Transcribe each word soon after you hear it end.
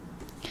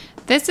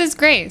This is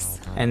Grace.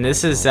 And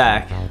this is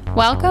Zach.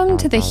 Welcome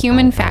to The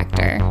Human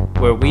Factor,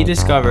 where we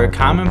discover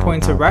common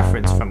points of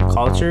reference from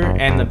culture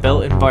and the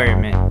built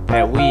environment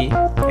that we,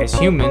 as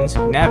humans,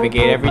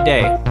 navigate every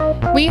day.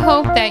 We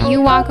hope that you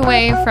walk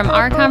away from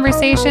our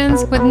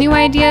conversations with new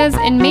ideas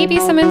and maybe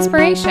some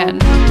inspiration.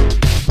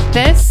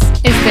 This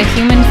is The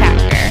Human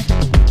Factor.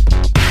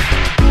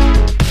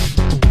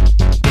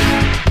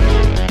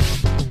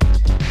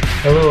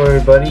 Hello,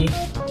 everybody.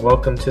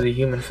 Welcome to The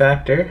Human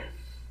Factor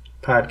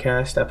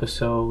podcast,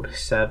 episode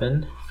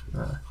 7.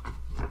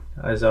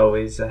 As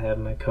always, I have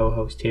my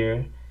co-host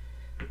here,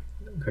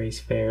 Grace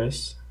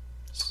Ferris,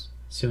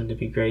 soon to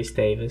be Grace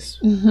Davis.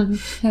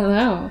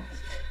 Hello.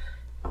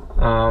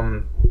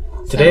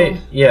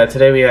 Today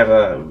we have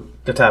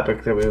the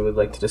topic that we would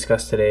like to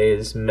discuss today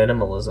is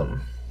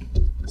minimalism.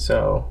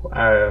 So,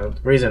 the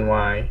reason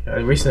why I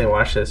recently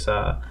watched this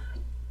new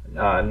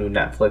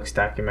Netflix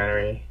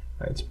documentary.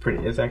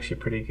 It's actually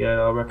pretty good.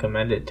 I'll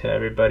recommend it to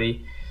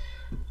everybody.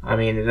 I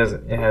mean, it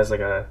has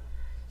like a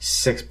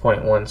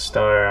 6.1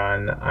 star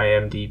on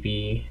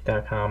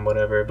imdb.com,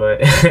 whatever,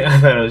 but I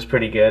thought it was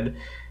pretty good.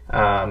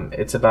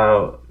 It's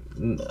called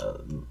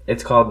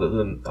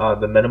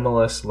the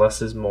Minimalist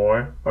Less is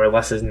More, or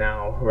Less is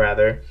Now,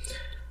 rather.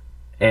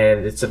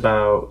 And it's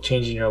about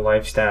changing your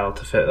lifestyle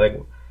to fit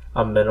like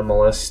a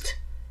minimalist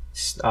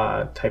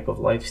type of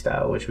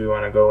lifestyle, which we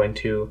want to go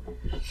into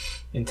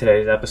in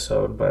today's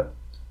episode. But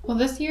well,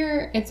 this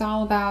year it's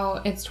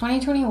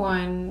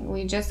 2021.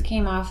 We just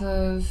came off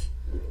of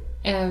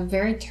a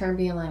very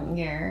turbulent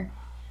year,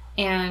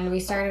 and we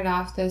started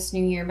off this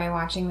new year by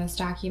watching this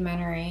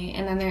documentary,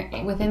 and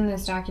then within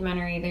this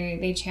documentary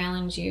they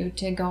challenge you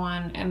to go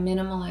on a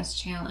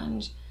minimalist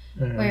challenge,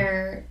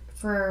 where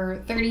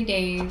for 30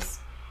 days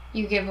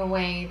you give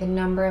away the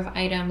number of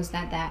items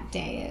that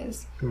day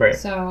is. Right.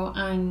 So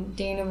on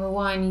day number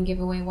 1 you give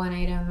away 1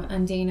 item,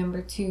 on day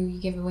number 2 you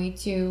give away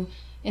 2,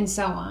 and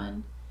so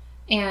on.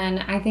 And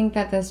I think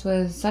that this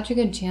was such a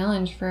good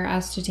challenge for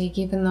us to take,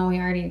 even though we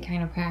already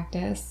kind of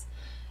practice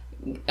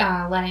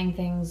letting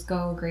things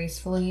go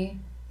gracefully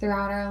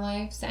throughout our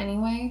lives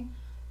anyway.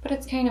 But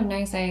it's kind of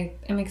nice. I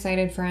am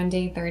excited for on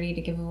day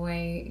 30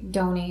 to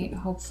donate,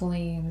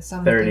 hopefully,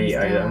 some 30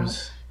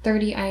 items.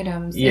 30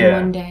 items in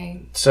one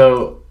day.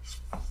 So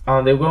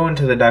they go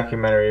into the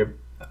documentary,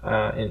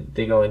 and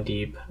they go in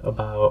deep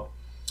about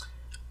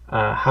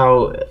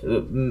how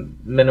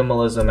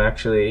minimalism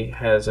actually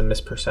has a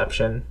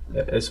misperception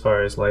as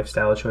far as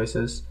lifestyle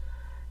choices.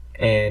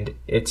 And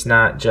it's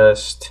not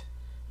just,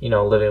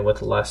 living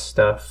with less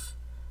stuff.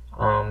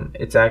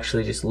 It's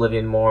actually just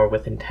living more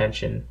with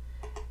intention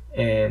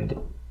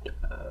and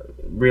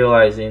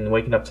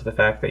waking up to the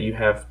fact that you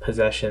have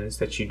possessions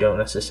that you don't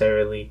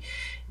necessarily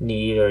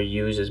need or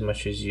use as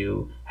much as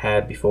you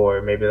had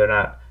before. Maybe they're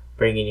not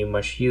bringing you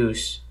much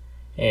use,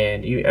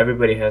 and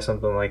everybody has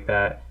something like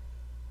that,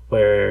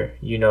 where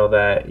you know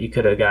that you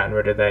could have gotten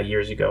rid of that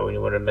years ago and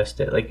you would have missed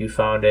it. Like, you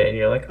found it and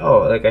you're like, oh,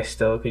 like I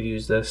still could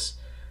use this.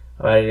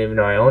 Oh, I didn't even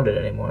know I owned it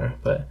anymore.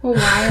 But well,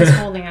 why is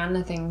holding on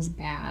to things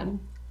bad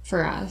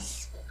for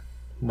us?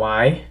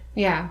 Why?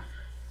 Yeah.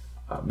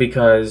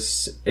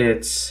 Because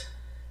it's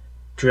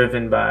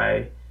driven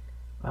by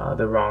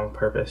the wrong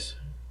purpose.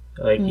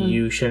 Like,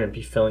 you shouldn't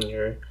be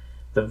filling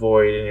the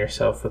void in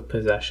yourself with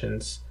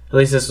possessions. At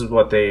least this is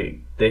what they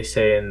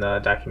say in the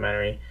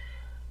documentary.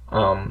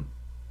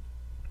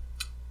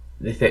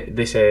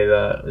 They say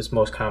that it's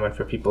most common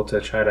for people to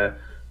try to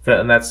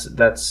fit, and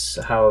that's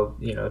how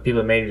the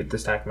people that made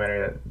this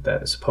documentary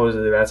that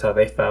supposedly that's how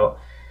they felt.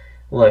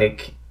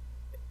 Like,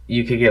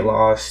 you could get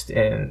lost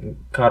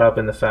and caught up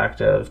in the fact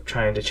of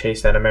trying to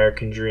chase that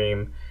American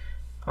dream,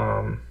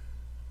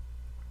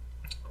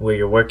 where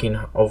you're working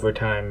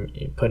overtime,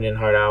 you're putting in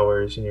hard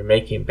hours, and you're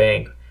making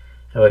bank,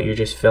 but you're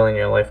just filling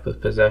your life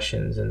with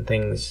possessions and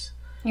things.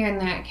 You're in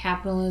that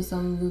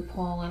capitalism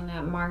loophole and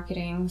that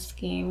marketing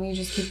scheme. You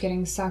just keep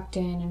getting sucked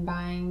in and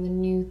buying the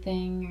new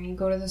thing. Or you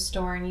go to the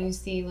store and you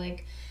see,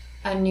 like,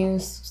 a new,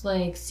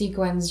 like,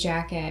 sequins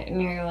jacket.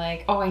 And you're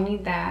like, oh, I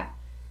need that.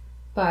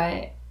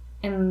 But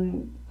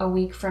in a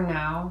week from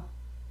now,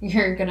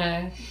 you're going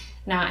to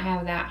not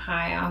have that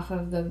high off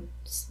of the,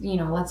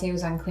 let's say it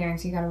was on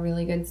clearance. You got a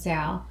really good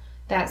sale.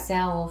 That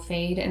sale will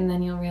fade. And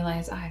then you'll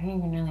realize, oh, I don't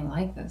even really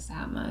like this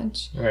that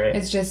much. Right.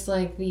 It's just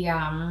like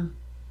the,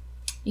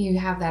 you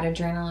have that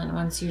adrenaline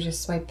once you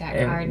just swipe that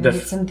card and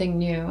get something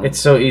new. It's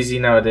so easy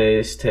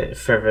nowadays to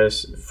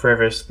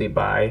frivolously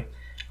buy.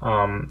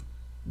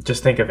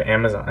 Just think of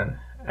Amazon.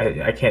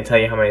 I can't tell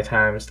you how many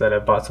times that I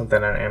bought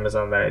something on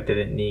Amazon that I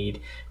didn't need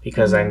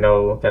because I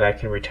know that I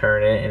can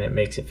return it and it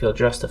makes it feel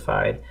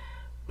justified.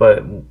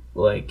 But,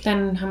 like,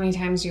 then how many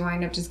times do you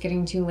wind up just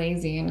getting too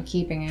lazy and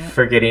keeping it?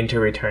 Forgetting to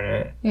return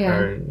it. Yeah.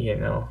 Or,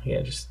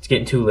 just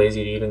getting too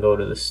lazy to even go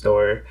to the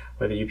store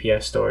or the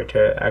UPS store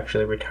to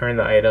actually return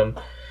the item.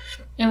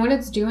 And what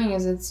it's doing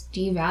is it's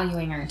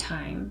devaluing our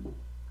time.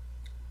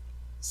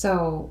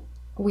 So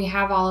we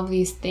have all of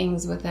these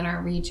things within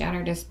our reach, at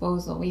our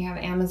disposal. We have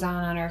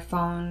Amazon on our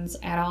phones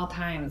at all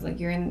times. Like,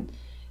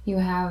 you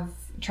have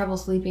trouble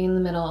sleeping in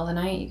the middle of the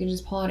night, you can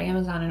just pull out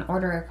Amazon and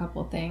order a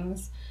couple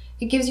things.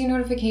 It gives you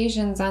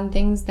notifications on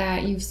things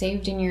that you've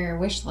saved in your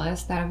wish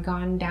list that have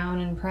gone down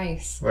in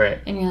price. Right.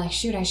 And you're like,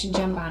 shoot, I should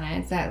jump on it.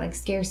 It's that like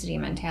scarcity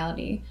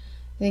mentality.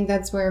 I think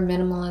that's where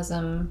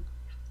minimalism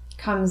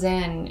comes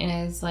in,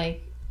 and is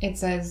like, it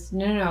says,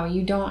 no,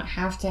 you don't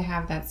have to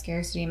have that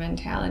scarcity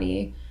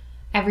mentality.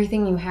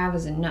 Everything you have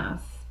is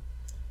enough.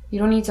 You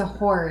don't need to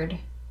hoard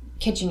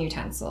kitchen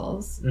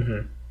utensils.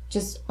 Mm-hmm.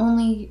 Just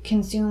only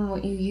consume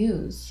what you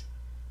use.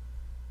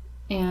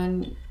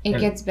 And it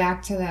gets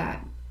back to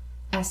that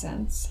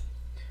essence.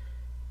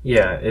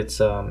 Yeah,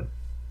 it's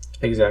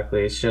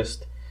exactly. It's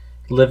just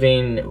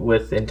living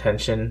with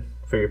intention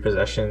for your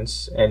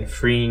possessions and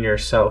freeing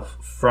yourself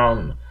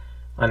from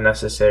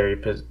unnecessary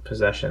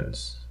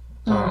possessions.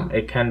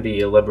 It can be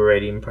a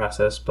liberating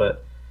process,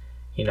 but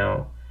you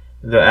know,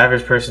 the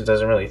average person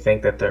doesn't really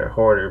think that they're a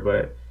hoarder,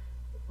 but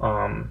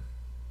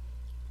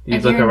you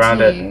look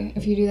around at,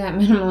 if you do that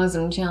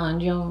minimalism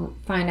challenge, you'll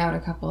find out a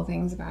couple of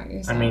things about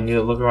yourself. I mean,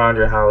 you look around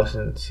your house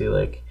and see,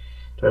 like,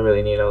 do I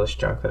really need all this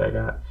junk that I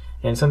got?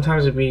 And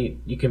sometimes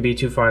you can be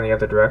too far in the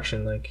other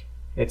direction. Like,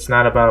 it's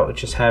not about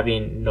just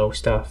having no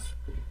stuff.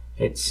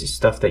 It's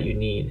stuff that you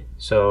need.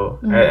 So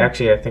I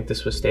think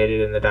this was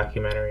stated in the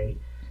documentary.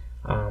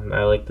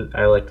 I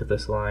liked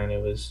this line.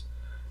 It was,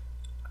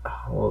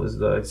 what was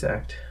the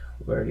exact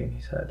wording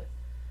he said?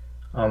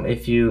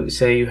 If you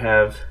say you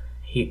have,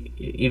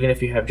 even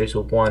if you have just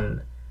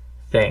one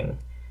thing,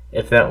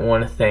 if that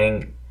one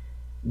thing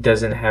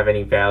doesn't have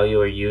any value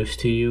or use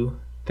to you,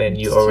 then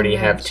you already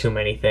have too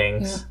many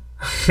things.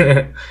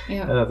 Yeah.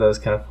 I thought that was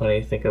kind of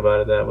funny to think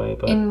about it that way.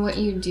 But in what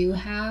you do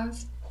have,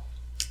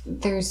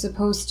 there's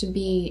supposed to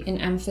be an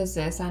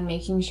emphasis on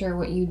making sure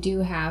what you do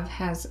have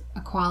has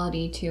a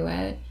quality to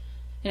it,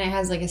 and it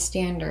has like a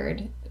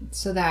standard,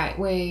 so that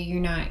way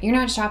you're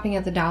not shopping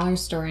at the dollar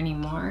store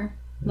anymore.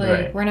 Like,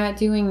 right. We're not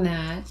doing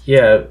that.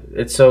 Yeah,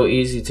 it's so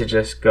easy to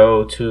just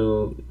go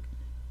to,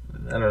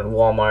 I don't know,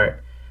 Walmart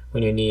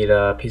when you need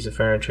a piece of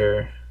furniture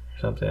or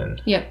something.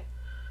 Yep.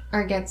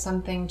 Or get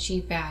something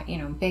cheap at,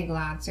 Big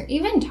Lots or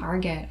even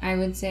Target, I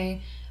would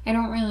say. I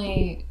don't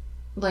really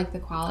like the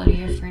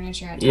quality of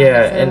furniture at Target.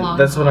 Yeah, and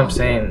that's what I'm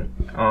saying.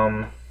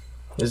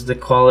 Is the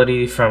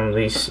quality from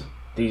these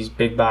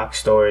big box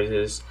stores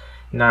is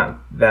not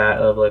that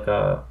of like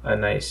a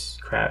nice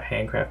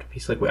handcrafted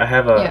piece. Like I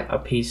have a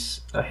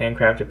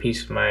handcrafted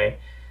piece from my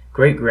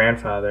great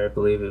grandfather, I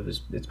believe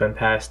it's been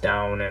passed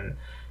down, and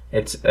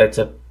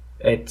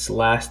it's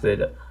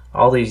lasted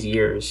all these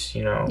years.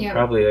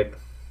 Probably like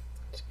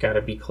it's got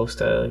to be close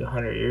to like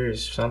 100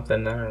 years or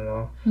something. I don't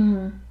know.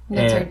 Mm-hmm.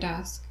 That's our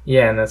desk.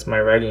 Yeah, and that's my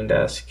writing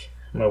desk,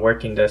 my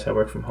working desk. I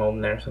work from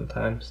home there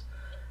sometimes.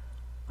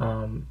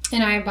 And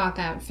I bought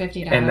that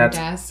 $50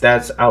 desk.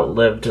 That's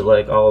outlived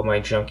like all of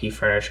my junky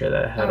furniture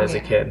that I had as a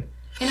kid.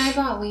 And I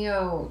bought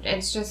Leo.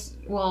 It's just,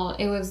 it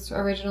was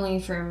originally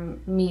for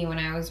me when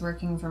I was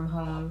working from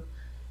home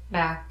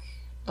back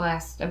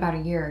about a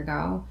year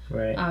ago.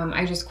 Right.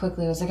 I just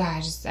quickly was like,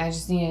 I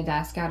just need a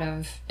desk out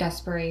of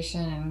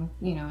desperation,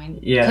 and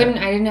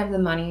I didn't have the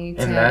money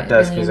to. And that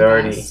desk is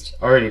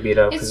already beat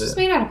up. It's just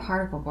made out of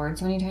particle board,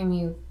 so anytime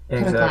you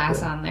put a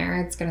glass on there,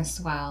 it's gonna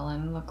swell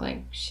and look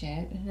like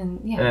shit. And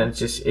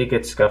it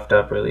gets scuffed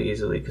up really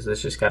easily because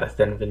it's just got a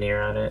thin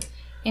veneer on it.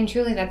 And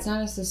truly, that's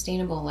not a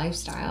sustainable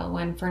lifestyle.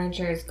 When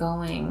furniture is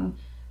going,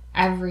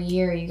 every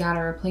year you gotta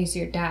replace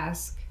your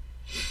desk,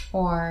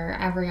 or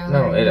every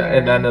other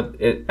year. No,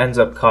 it ends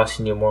up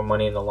costing you more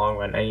money in the long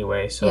run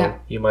anyway. So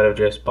you might have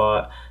just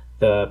bought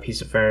the piece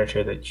of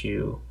furniture that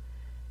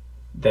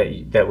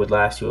would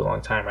last you a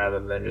long time, rather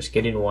than just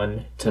getting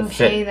one to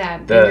fit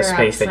the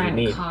space that you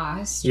need.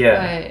 Cost,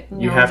 yeah,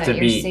 but you have to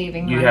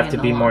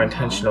be more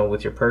intentional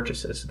with your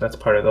purchases. That's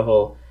part of the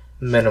whole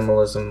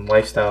minimalism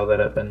lifestyle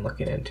that I've been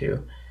looking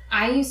into.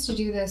 I used to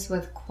do this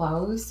with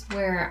clothes,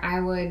 where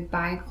I would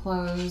buy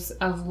clothes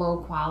of low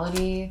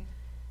quality,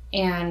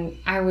 and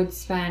I would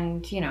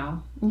spend,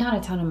 not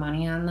a ton of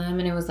money on them,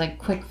 and it was like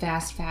quick,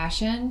 fast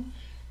fashion,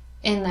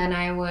 and then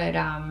I would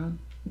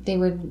they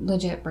would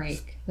legit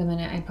break the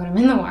minute I put them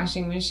in the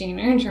washing machine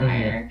or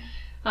dryer.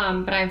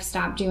 Mm-hmm. But I've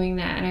stopped doing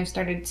that, and I've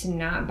started to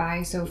not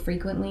buy so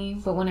frequently.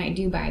 But when I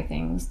do buy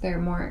things, they're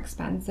more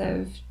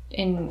expensive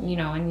in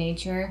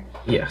nature.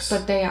 Yes.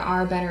 But they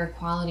are better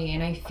quality,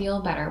 and I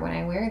feel better when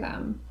I wear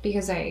them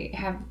because I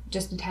have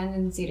just a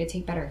tendency to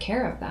take better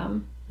care of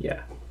them.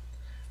 Yeah.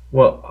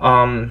 Well,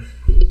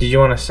 did you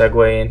want to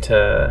segue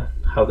into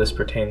how this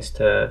pertains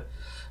to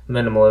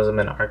minimalism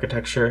and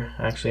architecture?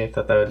 Actually, I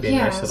thought that would be a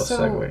nice little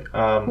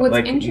segue. What's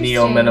like interesting,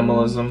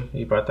 neo-minimalism,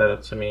 you brought that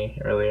up to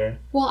me earlier.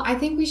 Well, I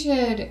think we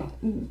should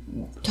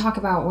talk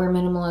about where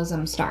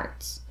minimalism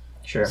starts.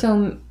 Sure.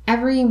 So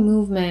every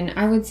movement,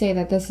 I would say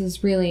that this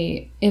has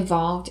really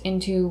evolved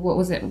into what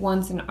was at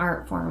once an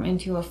art form,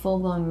 into a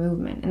full-blown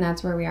movement, and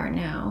that's where we are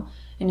now,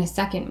 in a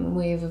second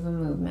wave of a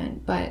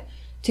movement. But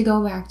to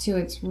go back to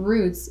its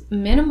roots,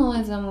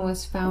 minimalism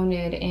was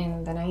founded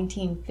in the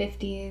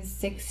 1950s,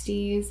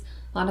 60s.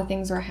 A lot of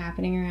things were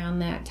happening around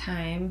that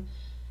time.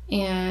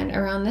 And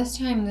around this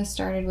time, this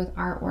started with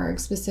artwork,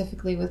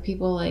 specifically with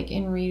people like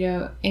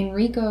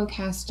Enrico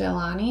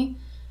Castellani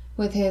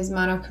with his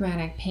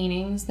monochromatic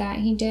paintings that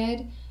he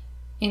did.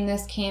 And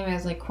this came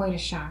as like quite a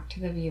shock to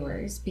the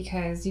viewers,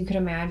 because you could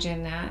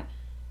imagine that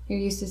you're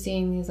used to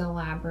seeing these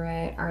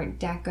elaborate Art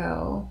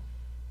Deco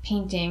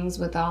paintings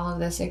with all of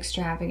this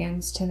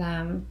extravagance to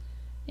them,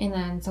 and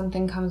then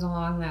something comes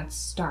along that's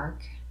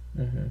stark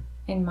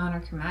and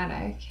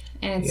monochromatic,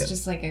 and it's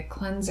just like a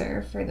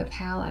cleanser for the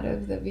palette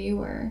of the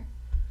viewer.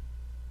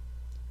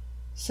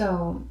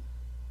 So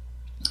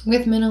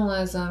with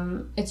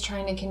minimalism, it's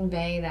trying to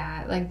convey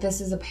that like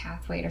this is a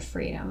pathway to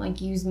freedom,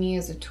 like use me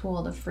as a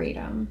tool to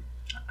freedom.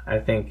 I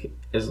think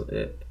is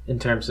in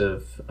terms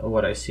of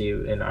what I see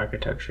in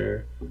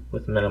architecture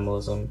with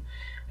minimalism,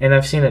 and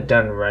I've seen it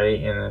done right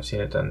and I've seen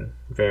it done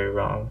very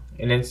wrong.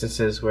 In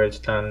instances where it's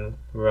done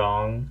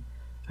wrong,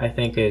 I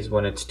think is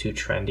when it's too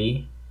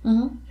trendy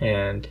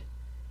and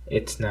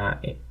it's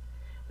not.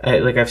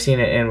 I've seen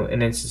it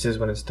in instances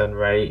when it's done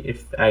right.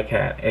 If I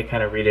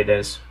kind of read it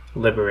as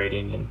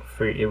liberating and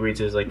free. It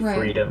reads as like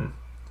freedom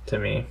to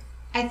me.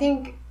 I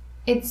think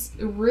its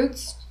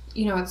roots.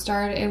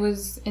 It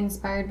was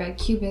inspired by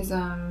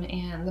Cubism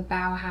and the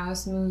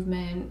Bauhaus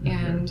movement,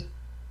 and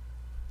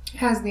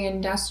as the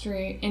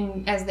industry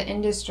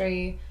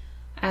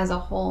as a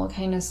whole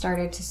kind of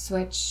started to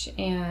switch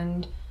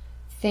and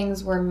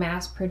things were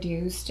mass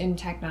produced and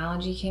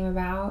technology came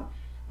about,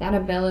 that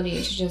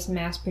ability to just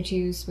mass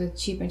produce with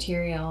cheap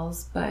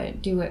materials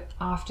but do it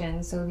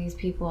often, so these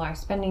people are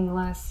spending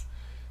less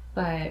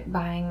but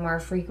buying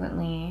more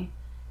frequently,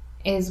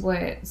 is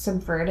what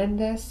subverted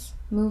this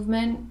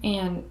movement.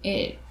 And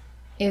it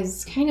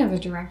is kind of a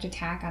direct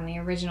attack on the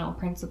original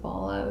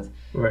principle of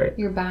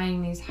you're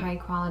buying these high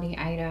quality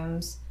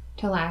items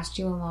to last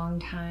you a long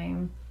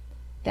time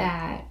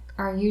that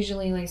are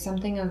usually like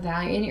something of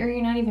value, or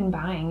you're not even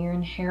buying, you're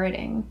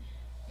inheriting,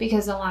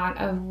 because a lot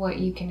of what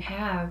you can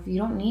have you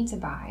don't need to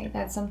buy.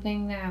 That's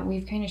something that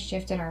we've kind of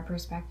shifted our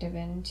perspective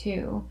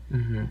into.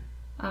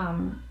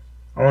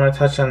 I want to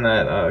touch on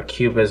that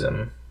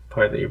Cubism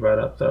part that you brought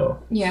up, though.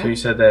 So you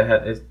said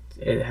that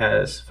it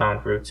has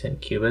found roots in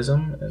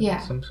Cubism,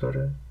 some sort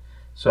of.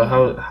 So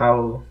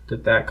how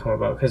did that come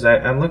about? Because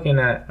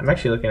I'm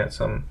actually looking at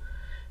some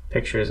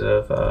pictures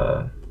of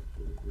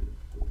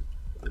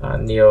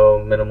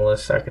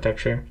neo-minimalist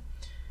architecture,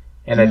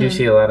 and I do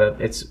see a lot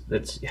of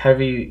it's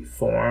heavy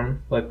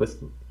form, like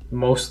with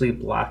mostly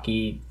blocked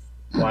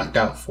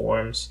out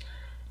forms.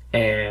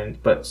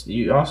 But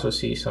you also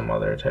see some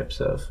other types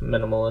of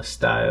minimalist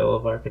style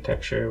of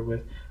architecture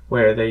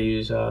where they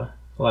use a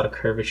lot of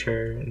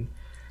curvature and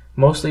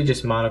mostly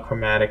just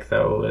monochromatic,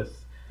 though.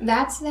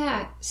 That's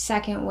that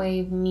second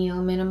wave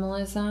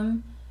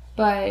neo-minimalism,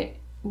 but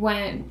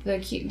when the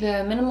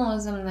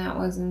minimalism that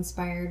was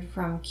inspired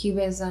from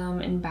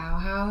Cubism and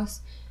Bauhaus,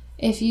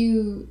 if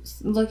you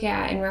look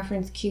at and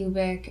reference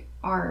cubic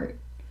art,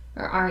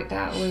 or art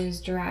that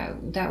was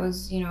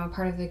a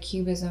part of the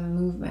Cubism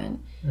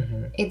movement,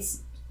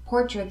 it's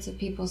portraits of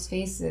people's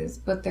faces,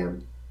 but they're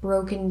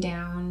broken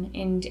down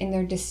and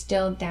they're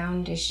distilled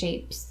down to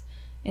shapes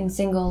and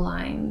single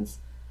lines.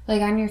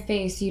 Like on your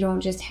face, you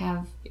don't just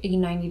have a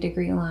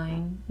 90-degree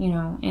line,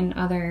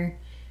 and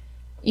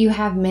you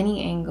have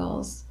many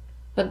angles,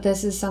 but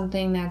this is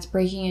something that's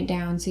breaking it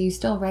down, so you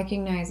still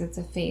recognize it's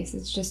a face.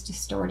 It's just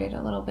distorted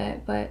a little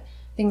bit, but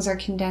things are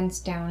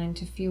condensed down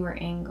into fewer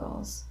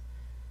angles.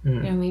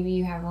 Maybe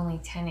you have only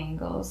 10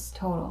 angles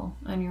total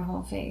on your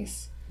whole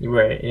face.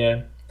 Right,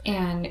 yeah.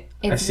 And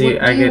it's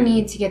you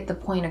need to get the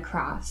point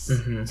across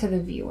to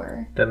the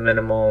viewer. The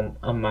minimal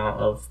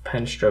amount of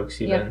pen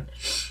strokes even.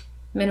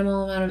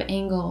 Minimal amount of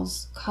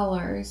angles,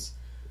 colors.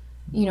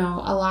 A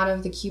lot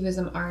of the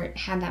Cubism art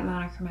had that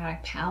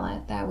monochromatic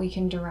palette that we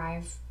can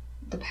derive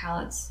the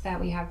palettes that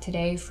we have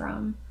today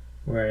from.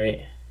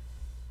 Right.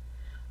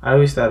 I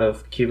always thought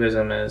of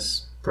Cubism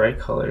as bright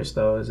colors,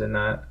 though, is it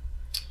not?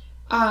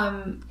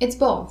 It's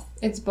both.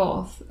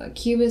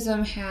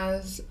 Cubism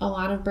has a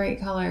lot of bright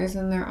colors,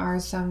 and there are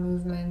some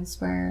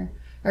movements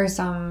or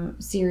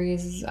some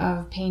series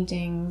of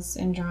paintings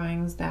and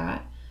drawings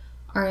that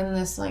are in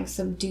this like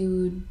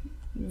subdued,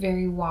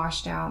 very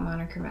washed out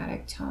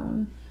monochromatic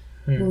tone.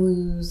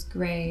 Blues,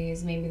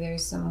 grays, maybe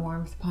there's some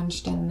warmth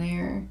punched in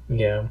there.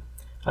 Yeah.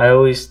 I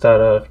always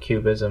thought of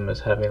Cubism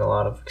as having a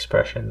lot of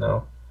expression,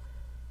 though,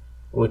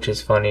 which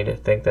is funny to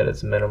think that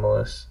it's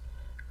minimalist,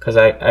 because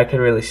I could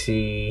really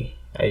see,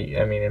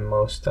 I mean, in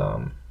most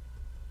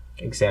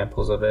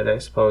examples of it, I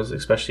suppose,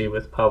 especially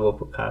with Pablo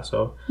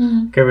Picasso,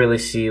 you could really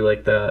see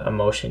like the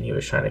emotion he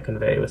was trying to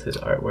convey with his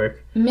artwork.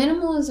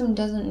 Minimalism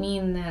doesn't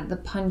mean that the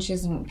punch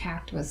isn't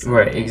packed with something.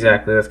 Right,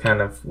 exactly. That's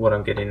kind of what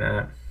I'm getting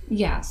at.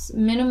 Yes,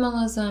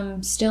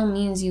 minimalism still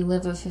means you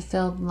live a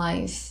fulfilled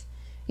life.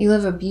 You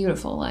live a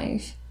beautiful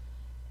life.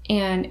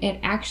 And it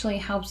actually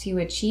helps you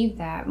achieve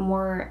that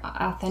more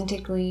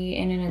authentically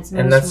and in its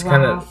most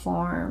raw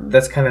form.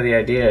 That's kind of the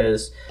idea,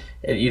 is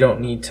you don't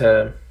need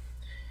to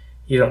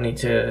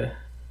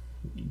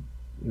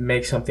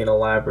make something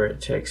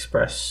elaborate to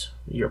express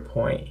your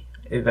point.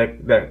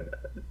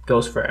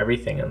 goes for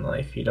everything in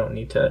life. You don't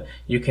need to.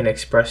 You can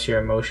express your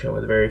emotion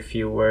with very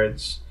few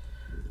words,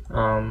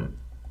 and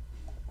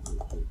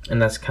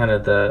that's kind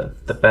of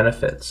the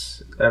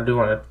benefits. I do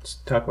want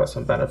to talk about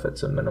some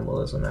benefits of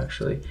minimalism,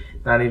 actually,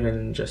 not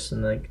even just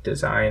in like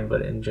design,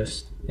 but in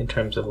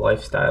terms of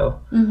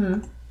lifestyle.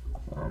 Mm-hmm.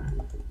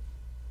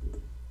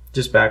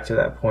 Just back to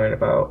that point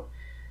about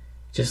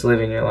just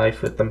living your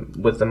life with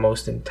the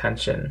most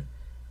intention.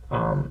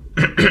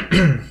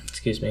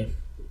 Excuse me.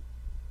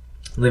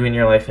 Living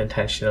your life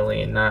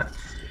intentionally and not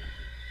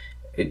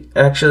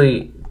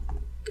actually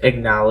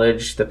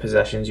acknowledge the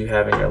possessions you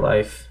have in your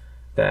life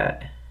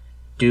that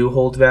do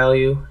hold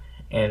value,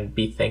 and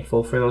be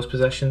thankful for those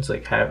possessions.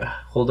 Like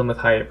hold them with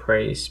higher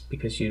praise,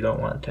 because you don't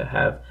want to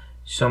have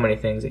so many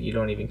things that you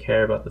don't even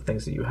care about the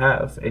things that you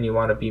have, and you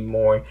want to be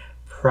more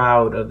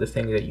proud of the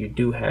things that you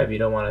do have. You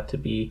don't want it to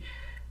be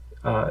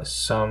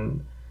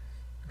some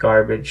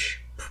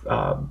garbage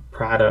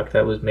product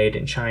that was made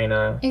in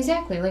China.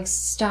 Exactly. Like,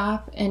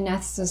 stop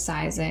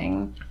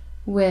anesthetizing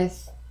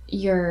with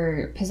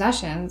your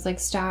possessions. Like,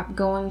 stop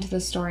going to the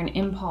store and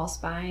impulse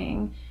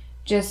buying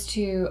just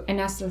to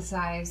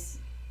anesthetize.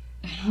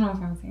 I don't know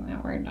if I'm saying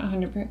that word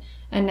 100%.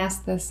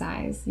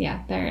 Anesthetize.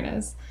 Yeah, there it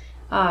is.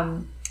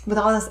 With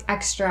all this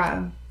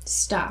extra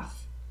stuff.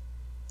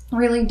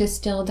 Really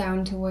distill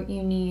down to what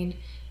you need,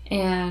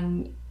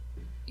 and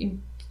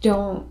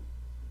don't,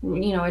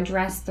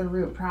 address the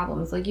root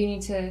problems. Like, you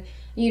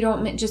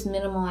don't just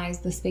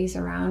minimalize the space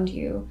around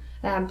you.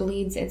 That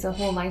bleeds, it's a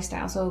whole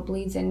lifestyle, so it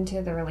bleeds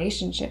into the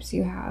relationships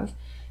you have.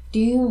 Do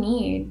you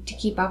need to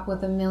keep up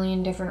with a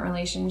million different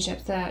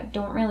relationships that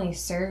don't really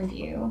serve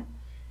you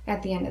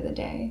at the end of the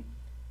day?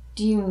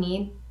 Do you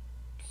need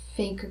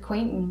fake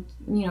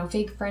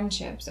fake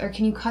friendships? Or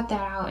can you cut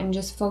that out and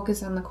just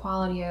focus on the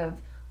quality of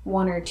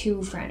one or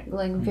two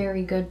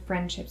very good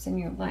friendships in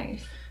your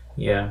life?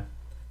 Yeah,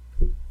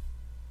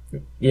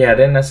 I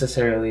didn't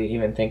necessarily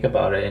even think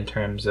about it in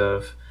terms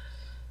of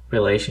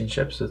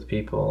relationships with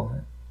people.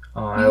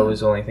 I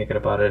was only thinking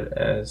about it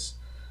as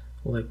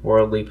like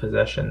worldly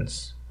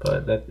possessions,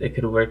 but that it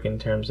could work in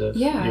terms of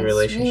your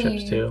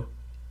relationships too.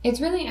 It's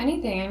really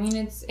anything. I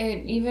mean,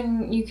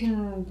 even you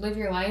can live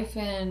your life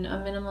in a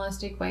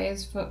minimalistic way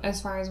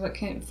as far as what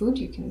kind of food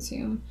you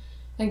consume.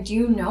 Like, do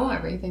you know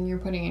everything you're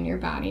putting in your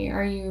body?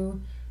 Are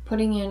you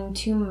putting in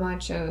too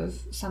much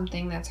of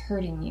something that's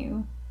hurting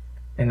you?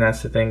 And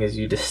that's the thing, is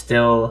you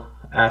distill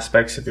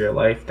aspects of your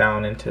life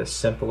down into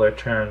simpler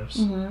terms.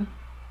 Mm-hmm.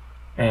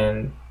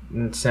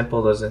 And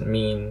simple doesn't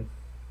mean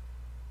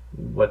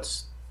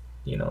it's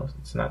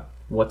not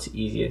what's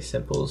easy as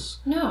simples.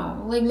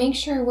 No, like, make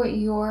sure what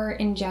you're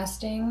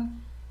ingesting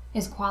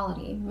is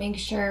quality. Make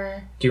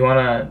sure. Do you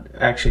want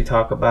to actually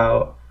talk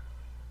about,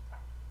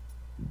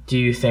 do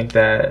you think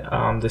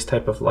that this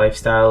type of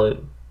lifestyle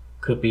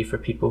could be for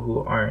people who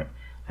aren't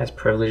as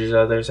privileged as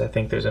others? I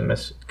think there's a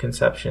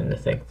misconception to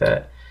think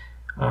that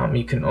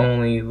you can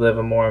only live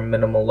a more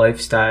minimal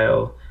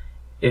lifestyle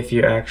if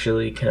you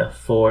actually can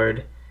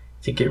afford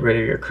to get rid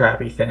of your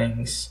crappy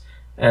things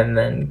and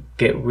then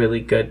get really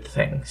good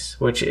things,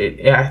 which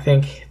I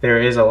think there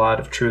is a lot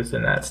of truth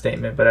in that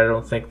statement, but I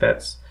don't think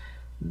it's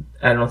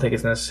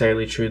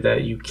necessarily true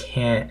that you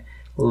can't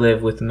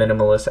live with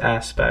minimalist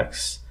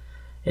aspects.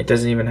 It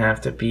doesn't even have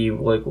to be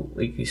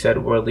like you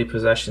said, worldly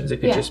possessions.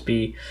 It could just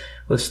be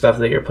with stuff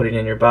that you're putting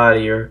in your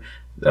body, or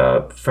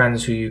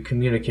friends who you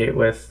communicate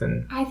with.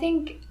 And I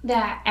think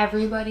that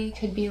everybody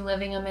could be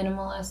living a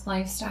minimalist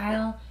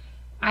lifestyle.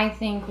 I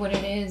think what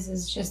it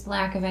is just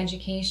lack of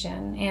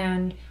education.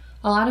 And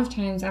a lot of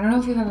times, I don't know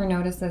if you've ever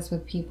noticed this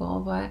with people,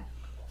 but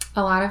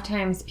a lot of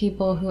times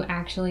people who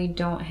actually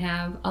don't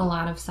have a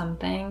lot of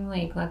something,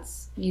 like,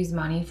 let's use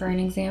money for an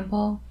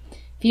example.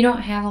 If you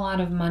don't have a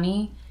lot of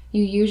money,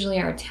 you usually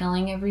are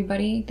telling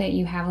everybody that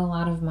you have a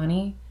lot of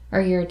money,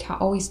 or you're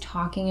always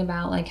talking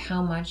about like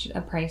how much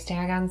a price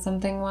tag on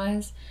something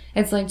was.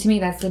 It's like, to me,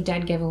 that's the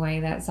dead giveaway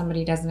that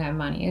somebody doesn't have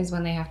money, is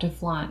when they have to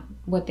flaunt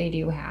what they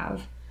do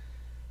have.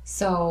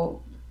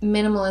 So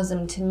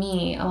minimalism, to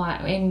me, a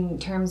lot in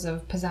terms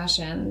of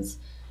possessions,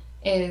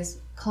 is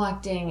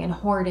collecting and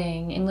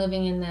hoarding and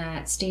living in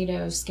that state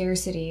of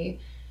scarcity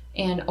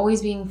and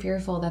always being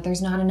fearful that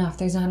there's not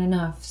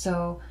enough.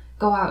 So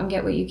go out and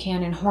get what you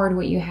can and hoard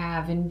what you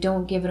have, and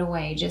don't give it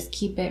away. Just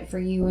keep it for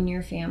you and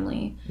your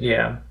family.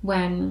 Yeah.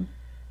 When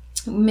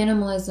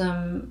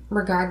minimalism,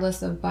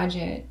 regardless of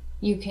budget,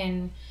 you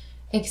can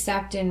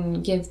accept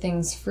and give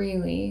things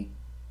freely.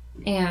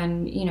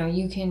 And,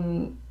 you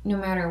can, no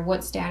matter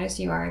what status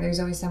you are, there's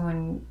always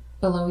someone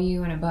below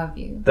you and above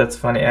you. That's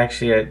funny.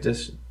 Actually,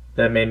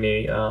 that made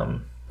me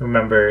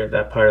remember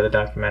that part of the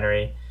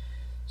documentary.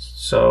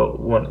 So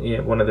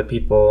one of the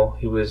people,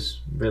 he was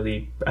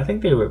really, I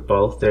think they were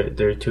both,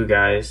 there are two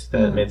guys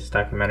that made this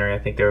documentary. I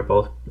think they were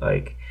both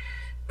like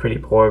pretty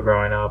poor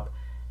growing up.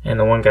 And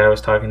the one guy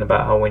was talking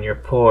about how when you're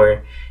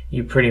poor,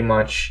 you pretty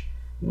much,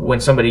 when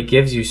somebody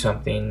gives you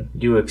something,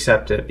 you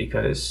accept it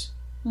because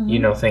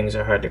things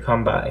are hard to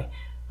come by.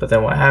 But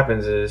then what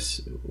happens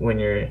is when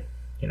you're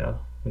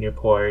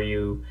poor,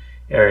 you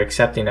are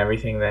accepting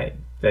everything that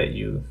that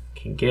you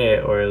can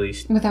get, or at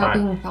least without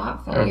being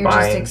thoughtful. You're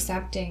just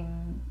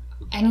accepting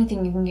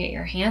anything you can get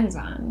your hands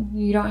on.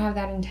 You don't have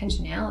that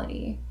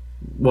intentionality.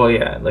 Well,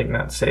 yeah, like,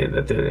 not to say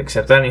that they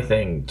accept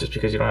anything just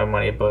because you don't have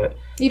money, but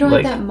you don't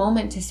have that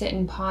moment to sit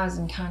and pause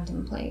and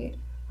contemplate.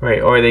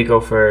 Right, or they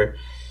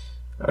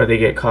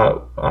get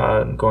caught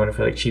going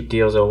for like cheap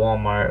deals at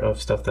Walmart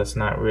of stuff that's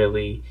not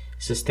really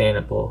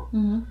sustainable.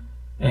 Mm-hmm.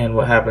 And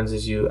what happens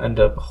is you end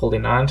up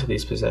holding on to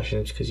these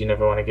possessions because you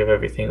never want to give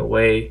everything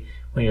away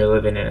when you're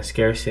living in a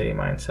scarcity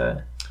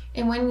mindset.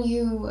 And when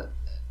you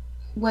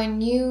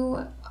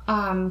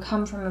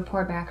come from a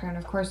poor background,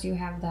 of course you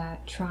have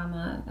that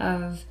trauma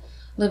of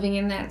living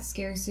in that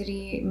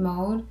scarcity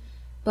mode,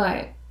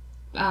 but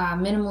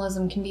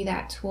minimalism can be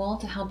that tool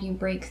to help you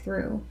break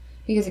through,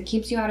 because it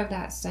keeps you out of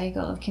that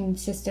cycle of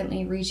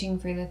consistently reaching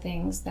for the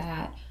things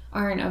that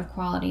aren't of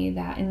quality,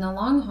 that in the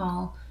long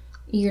haul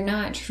you're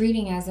not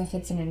treating as if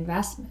it's an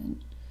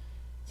investment.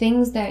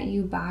 Things that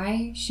you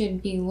buy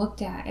should be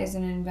looked at as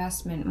an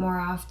investment more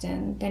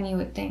often than you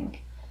would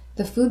think.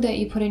 The food that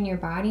you put in your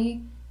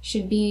body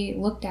should be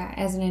looked at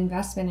as an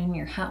investment in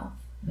your health.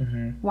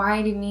 Mm-hmm.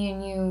 Why do me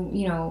and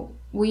you,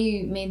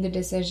 we made the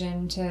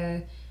decision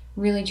to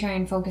really try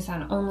and focus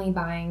on only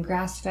buying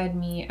grass-fed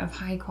meat of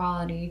high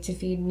quality to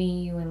feed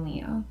me, you, and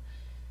Leo.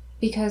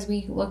 Because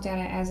we looked at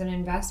it as an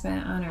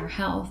investment on our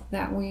health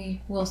that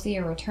we will see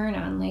a return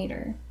on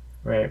later.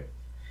 Right.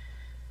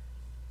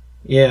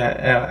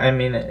 Yeah, I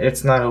mean,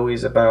 it's not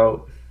always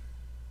about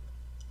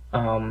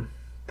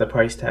the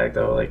price tag,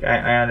 though. Like,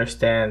 I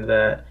understand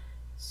that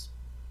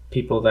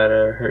people that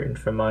are hurting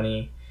for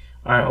money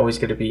aren't always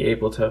going to be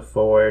able to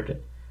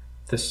afford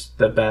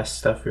the best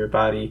stuff for your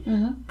body,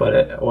 mm-hmm.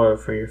 or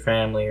for your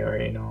family,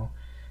 or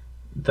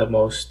the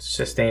most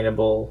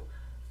sustainable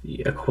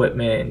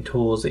equipment and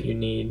tools that you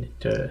need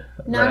to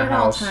not run a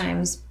house. All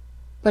times,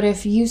 but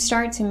if you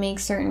start to make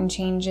certain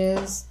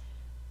changes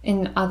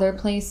in other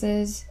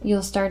places,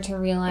 you'll start to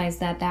realize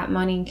that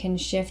money can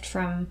shift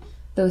from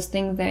those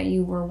things that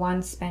you were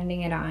once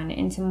spending it on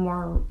into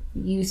more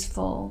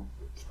useful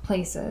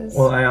places.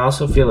 Well, I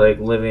also feel like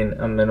living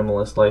a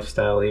minimalist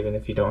lifestyle, even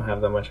if you don't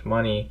have that much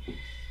money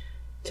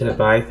to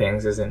buy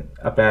things, isn't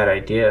a bad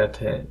idea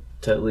to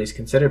at least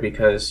consider,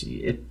 because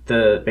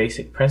the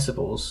basic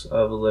principles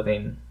of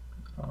living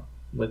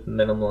with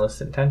minimalist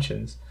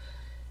intentions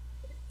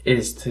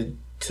is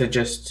to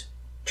just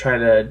try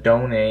to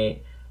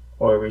donate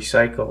or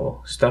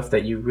recycle stuff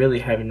that you really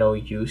have no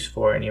use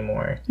for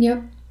anymore.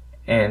 Yep.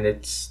 And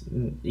it's,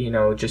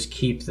 just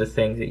keep the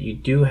things that you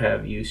do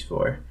have use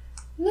for.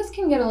 This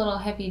can get a little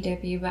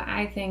hippy-dippy, but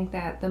I think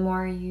that the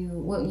more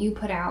what you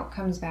put out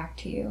comes back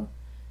to you.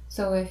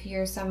 So if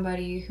you're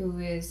somebody who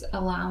is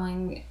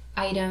allowing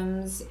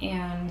items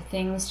and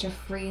things to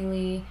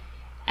freely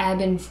ebb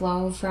and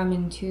flow from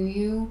and to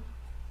you,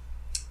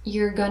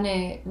 you're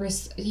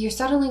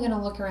suddenly going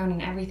to look around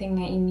and everything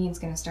that you need is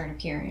going to start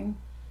appearing.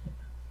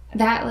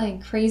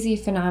 That crazy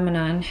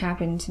phenomenon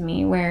happened to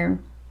me where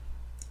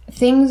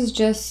things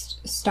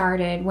just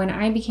started when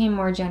I became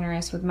more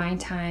generous with my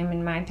time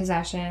and my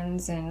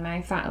possessions and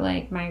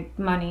my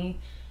money.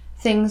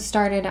 Things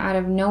started out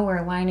of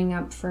nowhere lining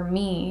up for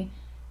me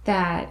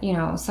that,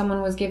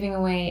 someone was giving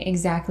away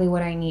exactly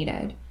what I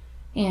needed.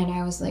 And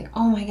I was like,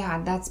 oh my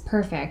God, that's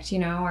perfect,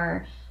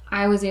 or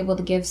I was able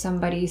to give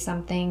somebody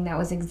something that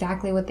was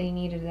exactly what they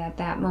needed at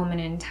that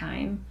moment in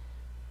time.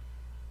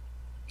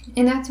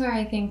 And that's where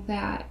I think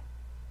that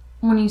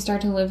when you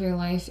start to live your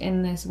life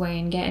in this way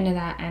and get into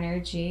that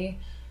energy,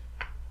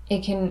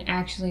 it can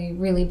actually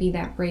really be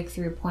that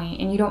breakthrough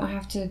point. And you don't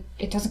have to,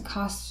 it doesn't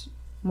cost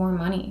more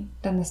money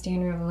than the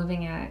standard of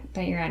living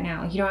that you're at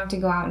now. You don't have to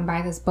go out and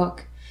buy this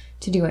book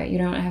to do it. You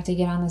don't have to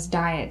get on this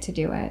diet to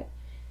do it.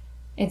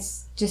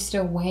 It's just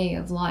a way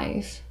of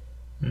life.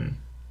 Mm.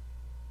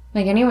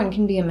 Anyone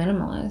can be a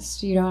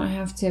minimalist. You don't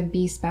have to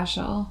be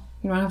special.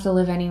 You don't have to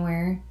live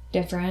anywhere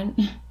different.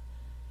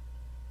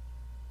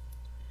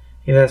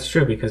 Yeah, that's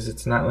true, because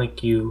it's not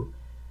like you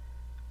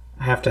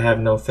have to have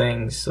no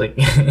things.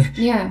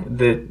 Yeah,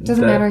 it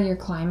doesn't matter your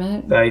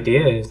climate. The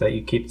idea is that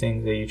you keep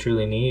things that you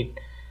truly need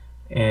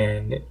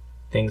and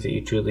things that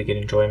you truly get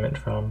enjoyment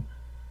from.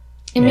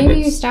 And maybe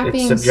you stop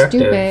being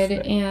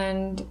stupid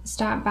and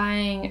stop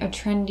buying a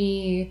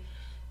trendy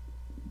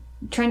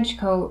trench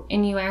coat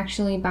and you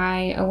actually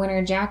buy a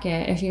winter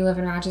jacket if you live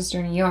in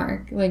Rochester, New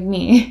York, like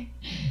me.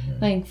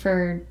 Mm-hmm.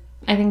 For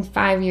I think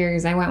 5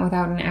 years I went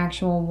without an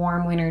actual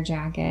warm winter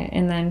jacket,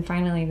 and then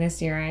finally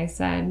this year I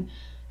said,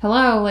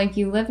 hello,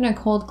 you live in a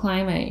cold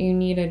climate, you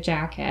need a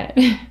jacket.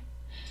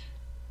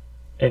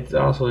 It's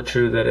also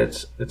true that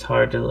it's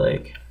hard to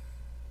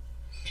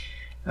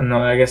I don't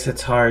know, I guess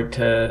it's hard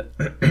to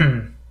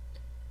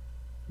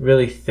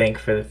really think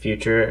for the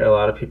future. A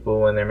lot of people,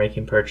 when they're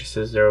making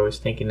purchases, they're always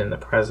thinking in the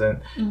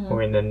present, mm-hmm.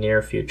 or in the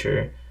near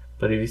future.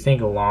 But if you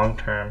think long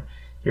term,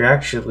 you're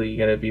actually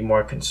going to be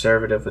more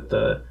conservative with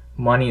the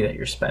money that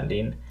you're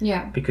spending.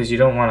 Yeah. Because you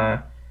don't want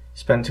to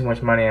spend too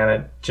much money on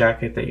a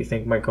jacket that you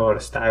think might go out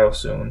of style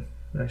soon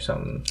or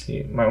something.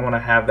 You might want to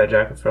have that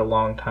jacket for a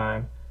long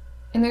time.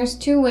 And there's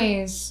two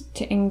ways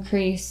to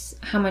increase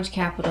how much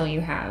capital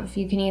you have.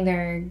 You can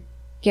either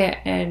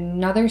get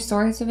another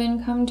source of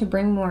income to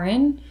bring more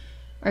in,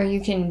 or you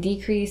can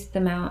decrease the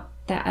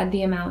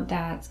amount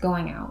that's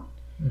going out.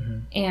 Mm-hmm.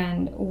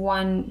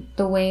 And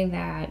the way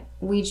that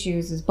we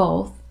choose is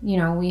both. You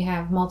know, we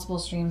have multiple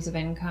streams of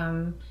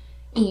income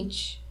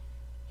each,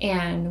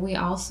 and we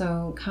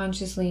also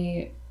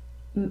consciously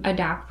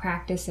adopt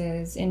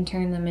practices and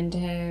turn them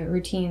into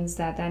routines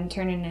that then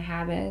turn into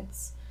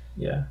habits.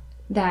 Yeah.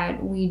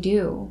 That we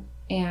do,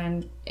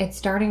 and we're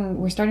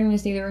starting to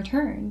see the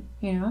return,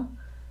 you know?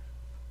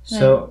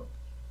 So,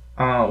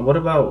 what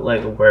about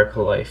like work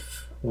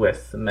life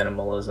with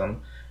minimalism?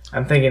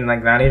 I'm thinking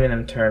like not even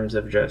in terms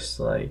of just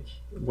like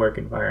work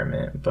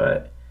environment,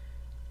 but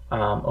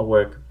a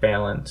work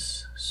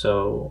balance.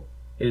 So,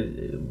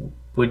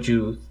 would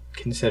you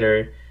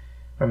consider,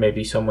 or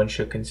maybe someone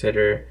should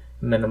consider,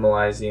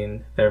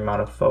 minimalizing their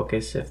amount of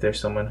focus if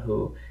there's someone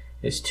who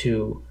is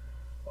too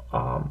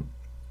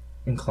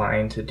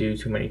inclined to do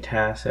too many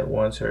tasks at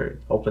once, or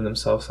open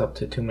themselves up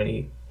to too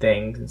many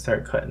things and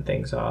start cutting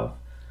things off?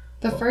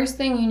 The first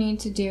thing you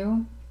need to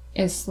do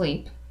is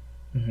sleep.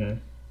 Mm-hmm.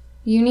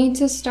 You need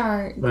to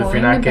start but going if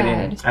you're not to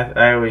getting, bed.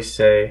 I always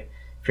say,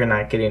 if you're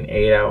not getting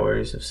 8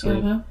 hours of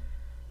sleep,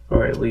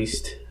 or at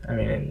least, I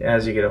mean,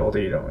 as you get older,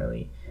 you don't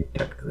really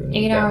technically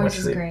need 8 that hours much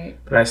is sleep. great.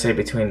 But I say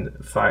between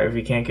 5, if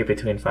you can't get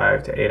between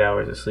 5 to 8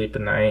 hours of sleep a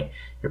night,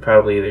 you're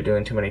probably either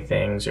doing too many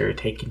things or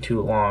taking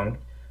too long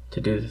to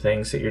do the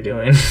things that you're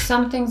doing.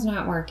 Something's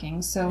not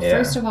working. So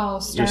first of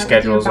all, start your with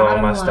schedule's your all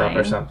bottom messed line. up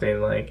or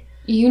something. Like,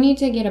 you need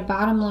to get a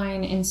bottom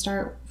line and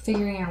start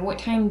figuring out what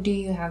time do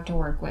you have to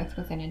work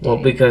within a day. well,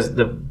 because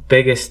the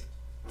biggest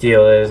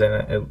deal is, and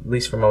at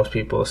least for most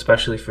people,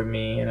 especially for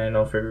me, and I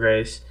know for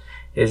Grace,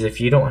 is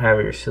if you don't have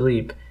your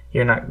sleep,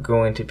 you're not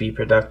going to be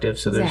productive.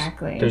 So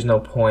there's no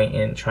point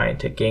in trying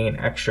to gain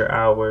extra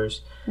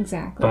hours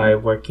by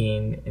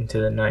working into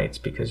the nights,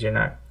 because you're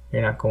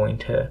not going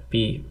to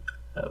be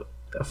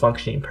a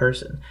functioning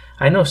person.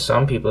 I know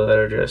some people that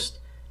are just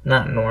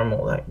not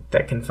normal,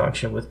 that can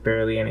function with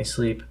barely any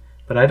sleep,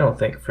 but I don't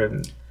think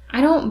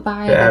I don't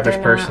buy the that average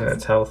they're person not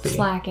that's healthy.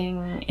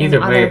 slacking Either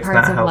in way, other it's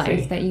parts not of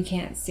healthy. life that you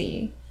can't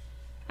see.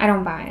 I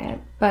don't buy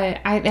it. But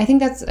I think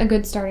that's a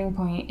good starting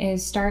point,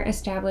 is start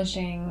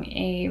establishing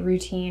a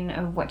routine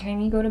of what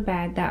time you go to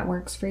bed that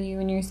works for you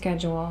and your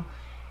schedule,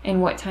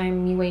 and what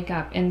time you wake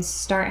up, and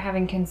start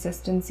having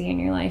consistency in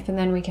your life. And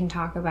then we can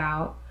talk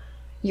about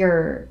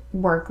your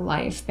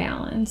work-life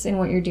balance and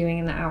what you're doing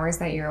in the hours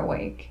that you're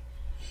awake.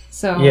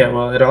 So yeah,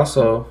 well, it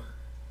also,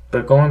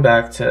 but going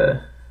back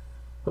to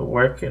the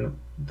work and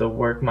the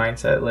work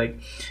mindset, like,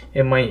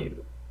 it might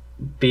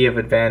be of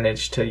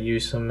advantage to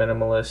use some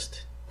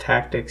minimalist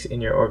tactics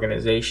in your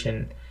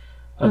organization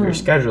of your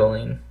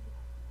scheduling,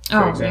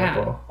 for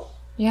example.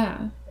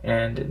 Yeah.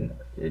 And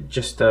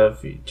just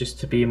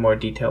to be a more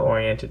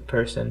detail-oriented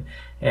person,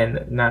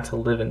 and not to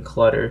live in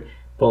clutter,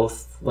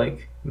 both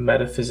like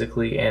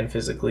metaphysically and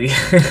physically.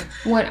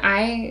 What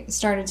I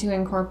started to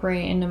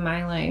incorporate into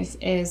my life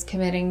is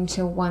committing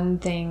to one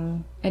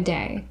thing a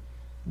day.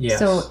 Yes.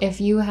 So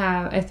if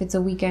it's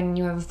a weekend and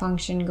you have a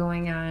function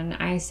going on,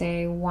 I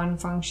say one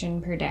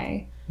function per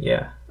day.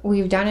 Yeah.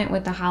 We've done it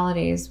with the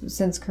holidays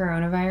since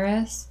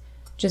coronavirus.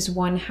 Just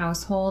one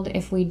household,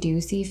 if we do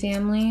see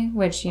family,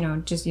 which,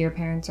 just your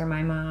parents or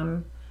my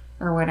mom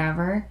or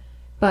whatever.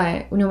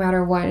 But no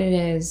matter what it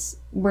is,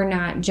 we're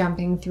not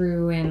jumping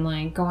through and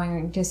like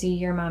going to see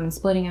your mom and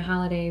splitting a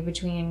holiday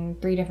between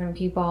 3 different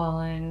people,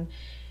 and,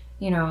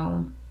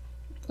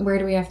 where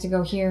do we have to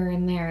go here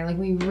and there? Like,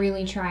 we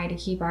really try to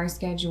keep our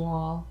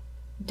schedule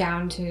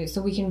down to,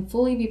 so we can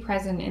fully be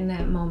present in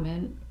that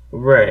moment.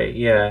 Right,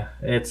 yeah.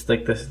 It's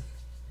like this,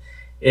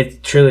 it's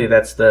truly,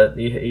 that's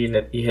you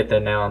hit the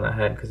nail on the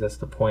head, because that's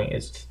the point,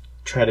 is to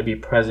try to be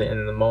present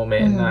in the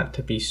moment, and not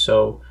to be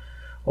so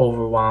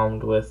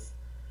overwhelmed with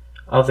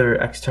other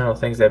external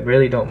things that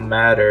really don't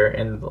matter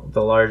in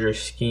the larger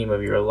scheme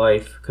of your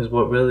life. Because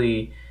what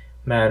really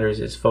matters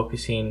is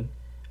focusing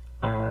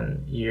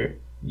on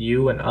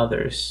you and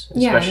others,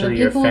 especially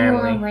your family. Yeah, the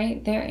people who are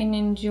right there, and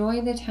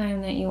enjoy the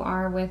time that you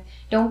are with.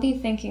 Don't be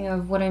thinking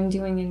of what I'm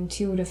doing in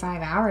 2 to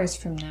 5 hours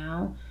from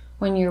now,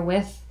 when you're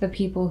with the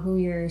people who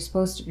you're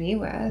supposed to be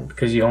with.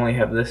 Because you only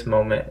have this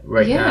moment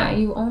right now. Yeah,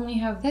 you only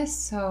have this.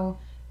 So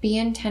be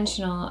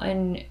intentional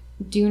and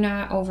do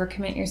not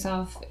overcommit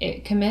yourself.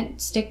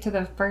 Stick to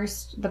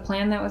the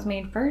plan that was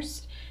made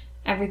first.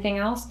 Everything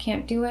else,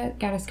 can't do it,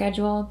 got a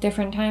schedule,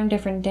 different time,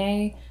 different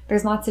day.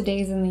 There's lots of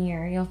days in the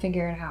year. You'll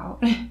figure it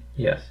out.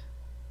 Yes.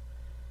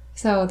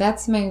 So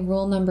that's my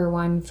rule number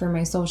 1 for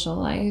my social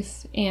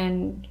life.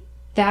 And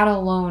that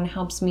alone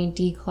helps me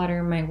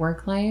declutter my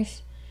work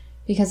life,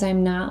 because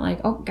I'm not like,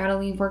 oh, gotta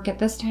leave work at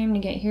this time to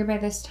get here by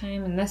this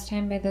time, and this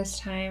time by this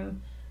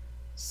time.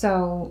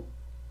 So,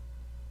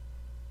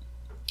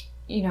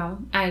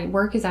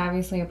 work is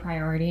obviously a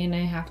priority, and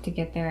I have to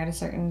get there at a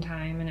certain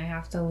time, and I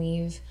have to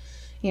leave,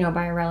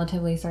 by a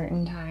relatively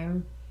certain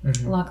time.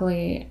 Mm-hmm.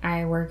 Luckily,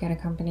 I work at a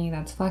company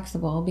that's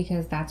flexible,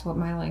 because that's what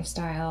my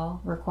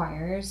lifestyle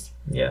requires.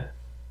 Yeah.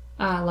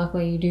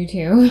 Luckily, you do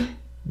too.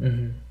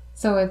 Mm-hmm.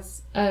 So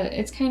it's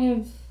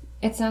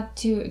not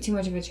too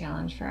much of a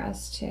challenge for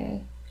us to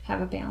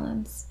have a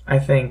balance. I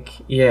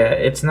think, yeah,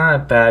 it's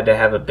not bad to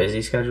have a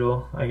busy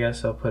schedule. I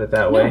guess I'll put it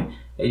that way.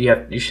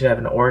 You should have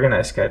an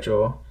organized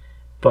schedule,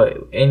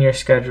 but in your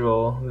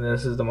schedule, and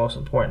this is the most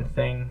important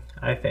thing,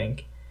 I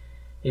think,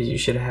 is you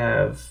should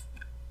have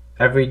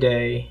every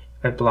day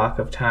a block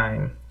of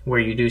time where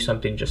you do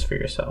something just for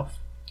yourself.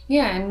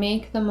 Yeah, and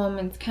make the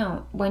moments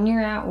count. When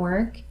you're at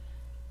work,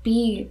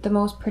 be the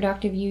most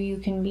productive you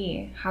can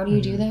be. How do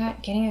you do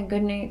that? Getting a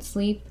good night's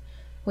sleep,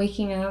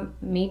 waking up,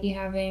 maybe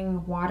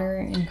having water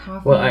and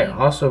coffee. Well, I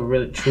also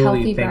really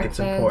truly think breakfast. It's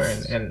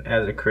important, and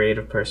as a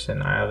creative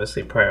person, I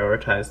obviously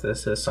prioritize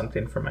this as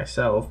something for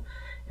myself,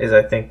 is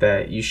I think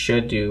that you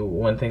should do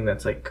one thing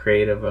that's like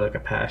creative or like a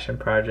passion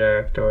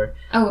project or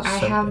I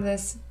have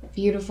this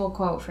beautiful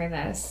quote for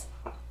this.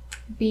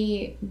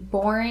 Be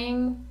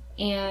boring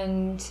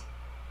and...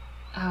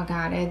 Oh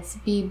God, it's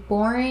be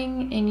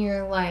boring in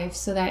your life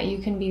so that you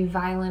can be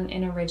violent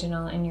and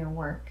original in your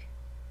work.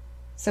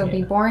 So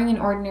be boring and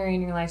ordinary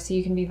in your life so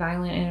you can be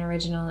violent and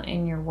original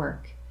in your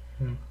work.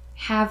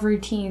 Have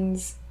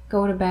routines.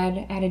 Go to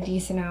bed at a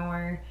decent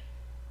hour.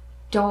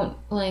 Don't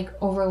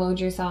overload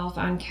yourself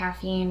on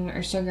caffeine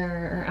or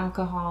sugar or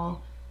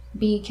alcohol.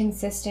 Be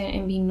consistent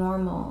and be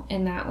normal.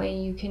 And that way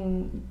you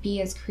can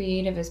be as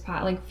creative as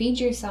possible. Feed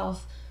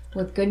yourself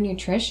with good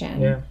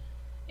nutrition. Yeah.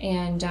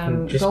 And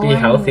just go be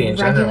healthy in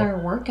regular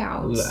general.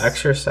 Workouts,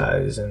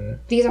 exercise, and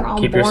these are all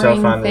keep boring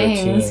yourself on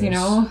things.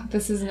 routines.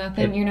 This is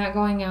nothing. You're not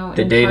going out.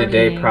 The and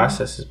day-to-day partying.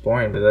 process is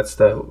boring, but that's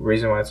the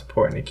reason why it's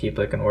important to keep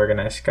an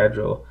organized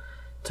schedule,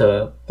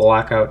 to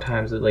block out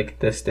times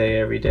this day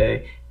every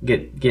day.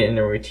 Get in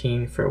a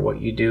routine for what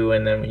you do,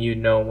 and then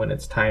when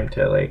it's time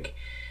to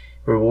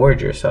reward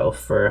yourself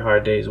for a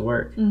hard day's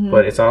work.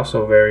 But it's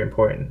also very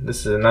important.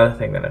 This is another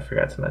thing that I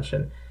forgot to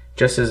mention.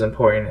 Just as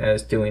important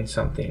as doing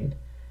something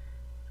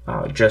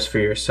just for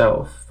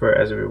yourself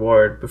as a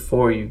reward,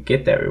 before you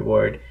get that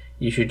reward,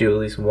 you should do at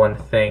least one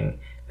thing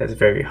that's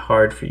very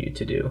hard for you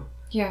to do.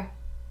 Yeah.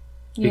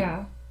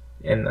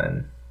 And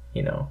then,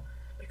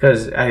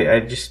 because I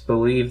just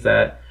believe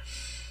that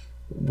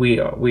we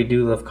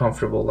do live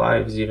comfortable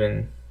lives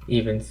even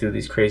through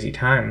these crazy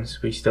times.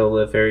 We still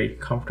live very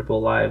comfortable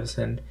lives,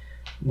 and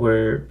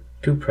we're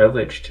too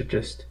privileged to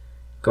just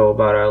go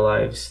about our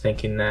lives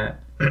thinking that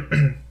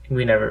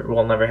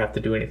we'll never have to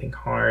do anything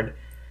hard.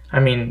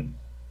 I mean,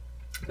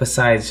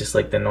 besides just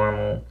the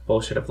normal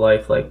bullshit of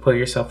life, put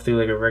yourself through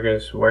a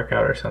rigorous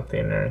workout or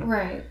something.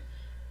 Right.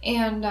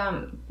 And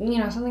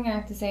something I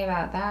have to say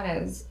about that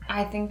is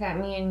I think that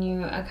me and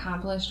you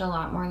accomplished a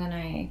lot more than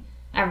I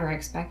ever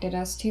expected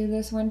us to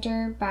this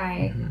winter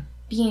by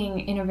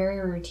being in a very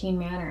routine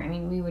manner. I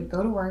mean, we would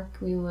go to work,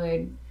 we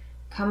would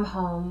come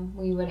home,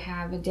 we would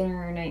have a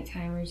dinner or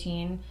nighttime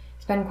routine,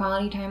 spend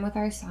quality time with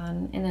our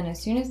son, and then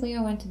as soon as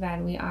Leo went to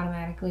bed, we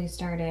automatically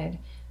started.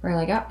 We're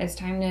it's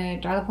time to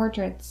draw the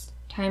portraits,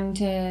 time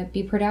to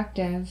be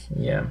productive.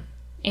 Yeah.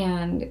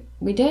 And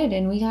we did,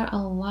 and we got a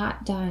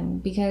lot done,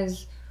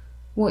 because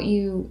what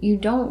you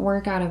don't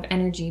work out of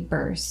energy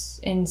bursts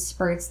and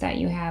spurts that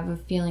you have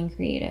of feeling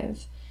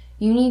creative.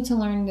 You need to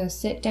learn to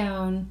sit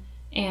down,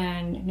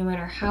 and no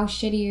matter how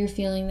shitty you're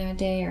feeling that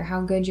day, or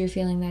how good you're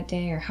feeling that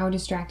day, or how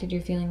distracted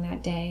you're feeling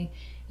that day,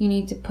 you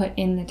need to put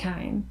in the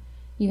time.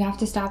 You have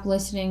to stop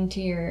listening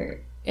to your,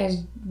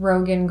 as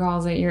Rogan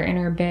calls it, your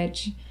inner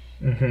bitch.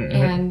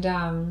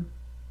 And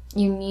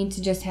you need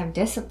to just have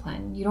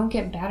discipline. You don't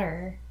get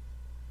better.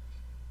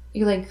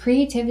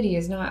 Creativity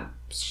is not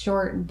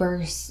short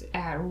bursts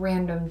at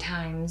random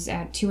times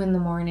at 2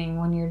 a.m.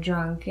 when you're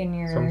drunk and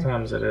you're...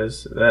 Sometimes it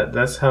is.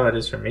 That's how it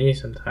is for me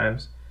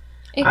sometimes.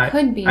 It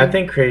could be. I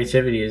think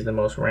creativity is the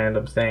most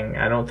random thing.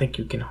 I don't think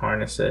you can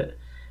harness it.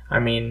 I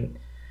mean,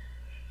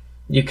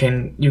 you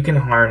can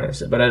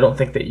harness it, but I don't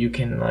think that you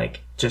can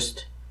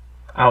just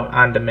out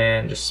on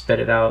demand just spit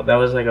it out. That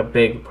was a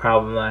big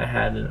problem that I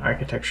had in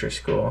architecture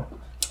school.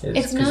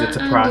 It's not it's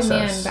a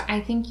process. Demand, but I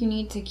think you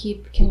need to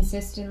keep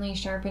consistently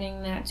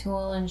sharpening that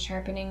tool, and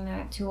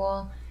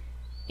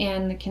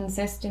the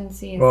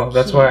consistency is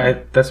that's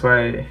key. That's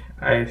why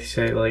I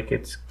say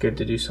it's good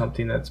to do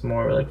something that's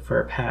more for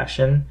a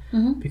passion,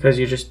 because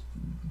you're just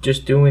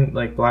doing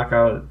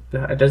blackout.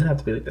 It doesn't have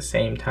to be the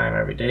same time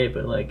every day,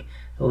 but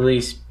at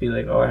least be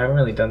I haven't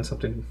really done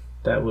something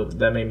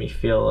that made me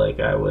feel like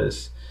I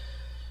was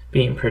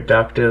being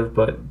productive,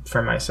 but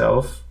for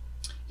myself.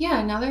 Yeah,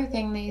 another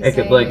thing they say is...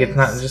 it's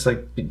not just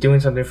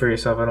doing something for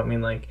yourself. I don't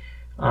mean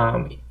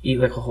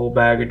eat a whole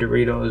bag of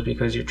Doritos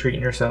because you're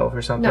treating yourself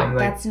or something. No,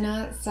 that's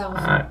not self.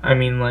 I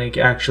mean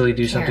actually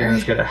do something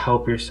that's gonna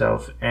help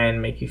yourself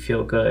and make you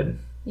feel good.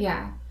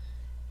 Yeah.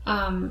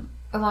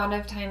 A lot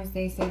of times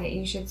they say that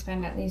you should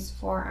spend at least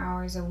 4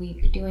 hours a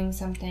week doing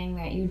something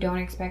that you don't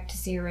expect to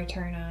see a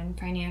return on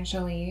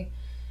financially.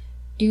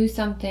 Do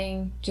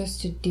something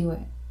just to do it.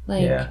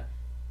 Learn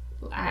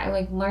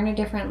a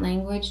different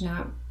language,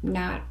 not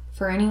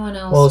for anyone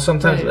else. Well,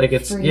 sometimes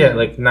it's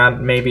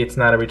not, maybe it's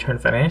not a return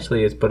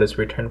financially, but it's a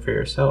return for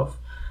yourself.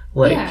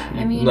 Like, Yeah,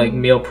 I mean- like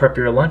meal prep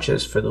your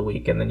lunches for the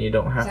week, and then you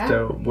don't have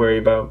to Exactly. worry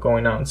about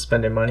going out and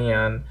spending money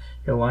on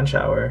your lunch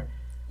hour.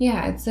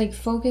 Yeah, it's like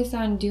focus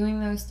on doing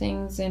those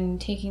things and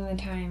taking the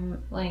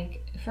time.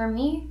 Like for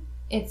me,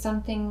 it's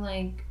something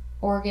like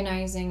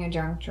organizing a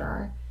junk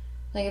drawer.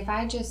 Like if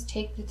I just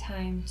take the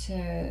time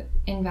to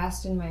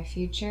invest in my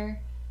future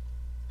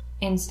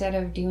instead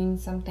of doing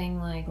something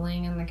like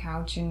laying on the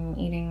couch and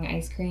eating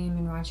ice cream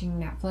and watching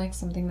Netflix,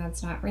 something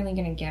that's not really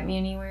going to get me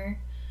anywhere.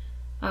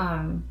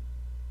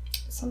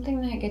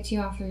 Something that gets you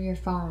off of your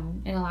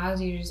phone and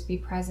allows you to just be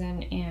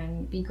present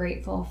and be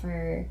grateful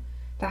for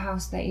the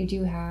house that you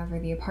do have or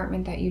the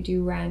apartment that you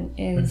do rent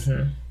is,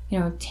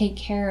 take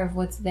care of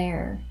what's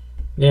there.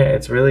 Yeah,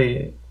 it's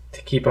really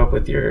to keep up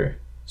with your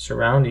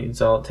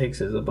surroundings. All it takes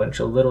is a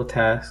bunch of little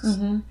tasks.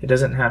 It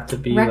doesn't have to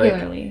be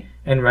Regularly.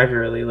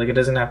 regularly. Like, it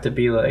doesn't have to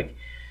be like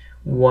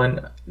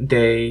one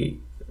day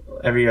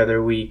every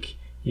other week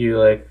you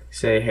like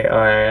say, hey, all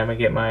right, I'm gonna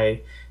get my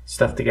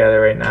stuff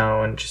together right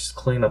now and just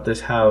clean up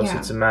this house. Yeah.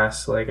 It's a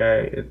mess. Like,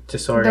 it's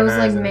disorganized. Those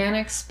like and-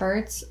 manic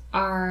spurts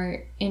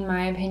are, in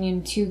my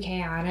opinion, too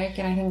chaotic,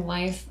 and I think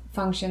life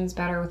functions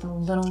better with a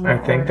little more I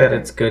think order. that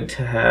it's good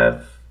to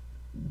have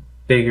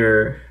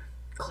bigger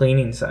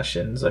cleaning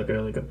sessions, like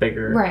a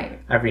bigger right.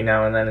 every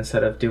now and then,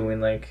 instead of doing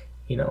like,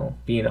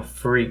 being a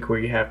freak where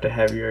you have to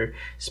have your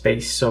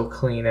space so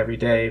clean every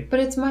day. But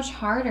it's much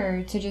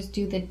harder to just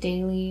do the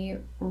daily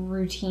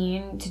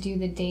routine, to do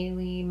the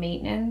daily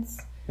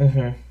maintenance.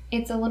 Mm-hmm.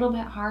 It's a little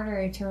bit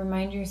harder to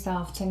remind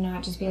yourself to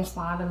not just be a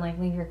slob and like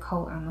leave your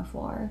coat on the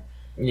floor.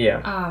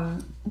 Yeah.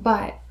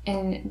 But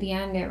in the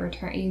end,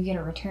 you get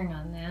a return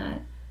on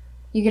that.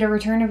 You get a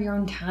return of your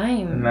own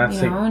time, And that's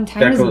and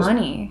time is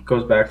money.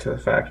 Goes back to the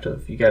fact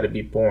of you got to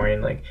be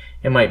boring. Like,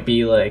 it might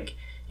be like,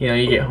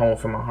 you get home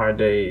from a hard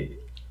day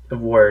of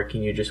work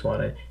and you just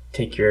want to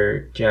take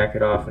your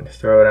jacket off and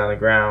throw it on the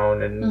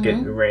ground and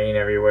get rain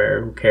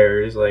everywhere. Who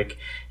cares? Like,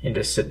 and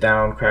just sit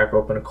down, crack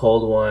open a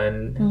cold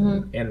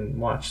one, and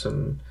watch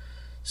some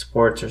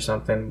sports or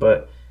something.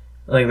 But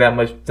like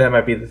that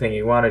might be the thing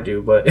you want to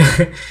do, but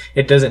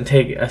it doesn't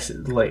take us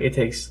like it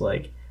takes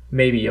like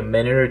maybe a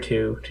minute or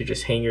two to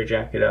just hang your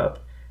jacket up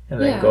and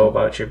then go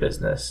about your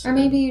business. Or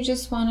maybe you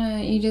just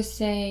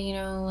say,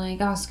 like,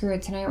 oh, screw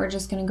it, tonight we're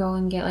just going to go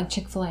and get, like,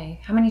 Chick-fil-A.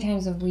 How many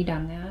times have we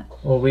done that?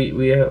 Well,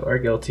 we are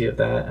guilty of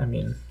that. I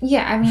mean...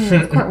 Yeah,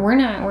 of course, we're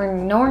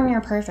nowhere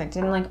near perfect.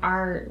 And, like,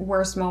 our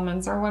worst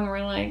moments are when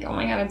we're like, oh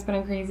my god, it's been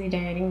a crazy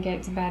day. I didn't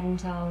get to bed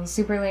until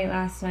super late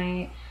last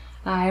night.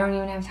 I don't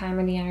even have time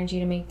or the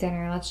energy to make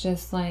dinner. Let's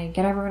just, like,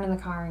 get everyone in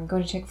the car and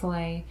go to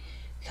Chick-fil-A.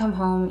 Come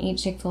home, eat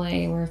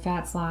Chick-fil-A. We're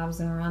fat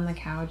slobs and we're on the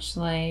couch,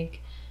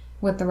 like...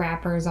 with the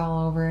wrappers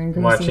all over and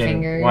greasy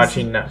fingers.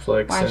 Watching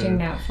Netflix.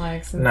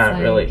 It's not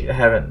like, really,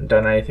 haven't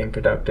done anything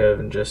productive,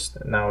 and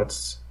just now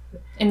it's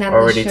and then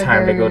already the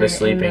time to go to sugar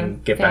sleep the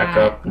and get fat back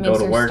up and go to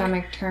makes our work.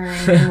 stomach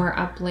turn and we're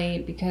up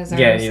late because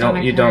our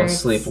stomach you don't hurts.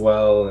 sleep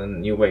well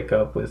and you wake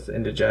up with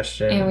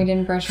indigestion. And we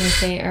didn't brush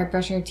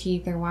our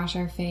teeth or wash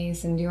our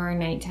face and do our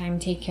nighttime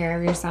take care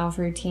of yourself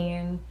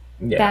routine.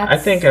 Yeah, I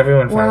think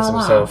everyone finds all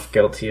themselves off.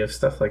 guilty of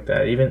stuff like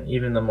that.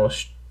 Even the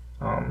most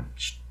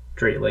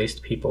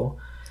straight-laced people.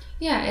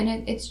 Yeah,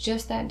 and it's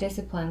just that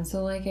discipline.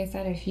 So like I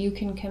said, if you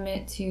can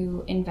commit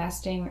to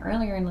investing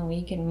earlier in the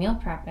week and meal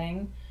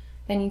prepping,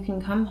 then you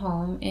can come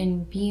home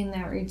and be in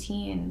that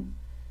routine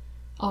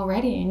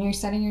already, and you're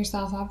setting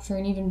yourself up for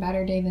an even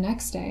better day the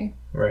next day.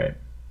 Right.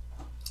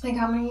 Like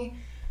how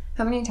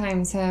many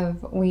times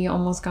have we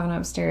almost gone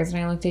upstairs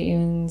and I looked at you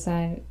and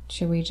said,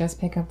 should we just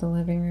pick up the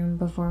living room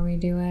before we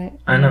do it?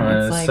 I know,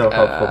 and it's it's so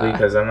helpful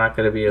because I'm not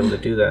going to be able to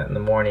do that in the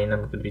morning. I'm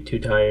going to be too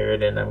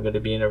tired and I'm going to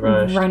be in a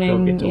rush to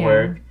go get to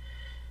work.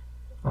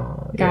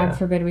 God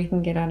forbid we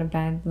can get out of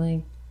bed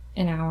like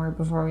an hour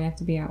before we have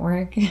to be at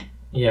work.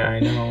 Yeah, I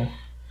know.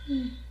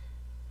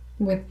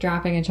 With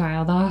dropping a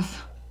child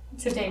off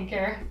to take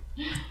care.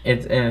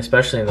 And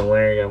especially in the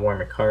winter, you gotta warm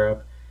your car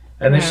up.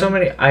 And there's so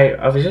many.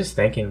 I was just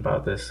thinking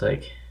about this,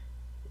 like,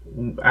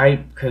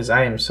 because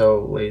I am so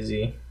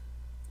lazy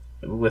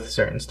with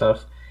certain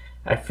stuff.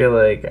 I feel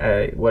like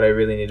what I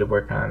really need to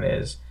work on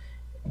is,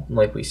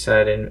 like we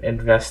said,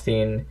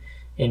 investing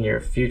in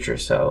your future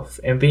self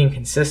and being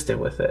consistent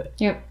with it.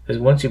 Yep. Because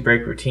once you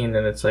break routine,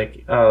 then it's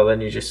like,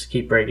 then you just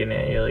keep breaking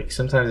it. You're like,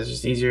 sometimes it's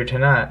just easier to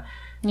not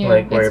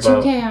worry it's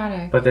about. Too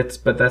chaotic.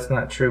 But that's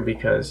not true,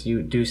 because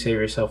you do save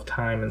yourself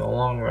time in the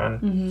long run.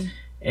 Mm-hmm.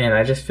 And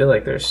I just feel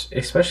like there's,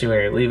 especially when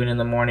you're leaving in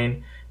the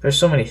morning, there's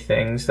so many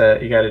things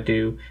that you got to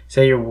do.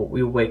 Say you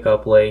wake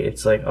up late,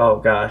 it's like, oh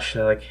gosh,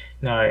 like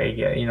now I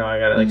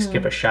gotta like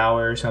skip a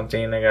shower or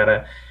something. I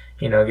gotta,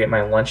 get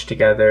my lunch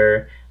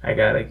together. I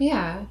gotta,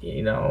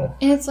 and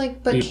it's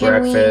like, but eat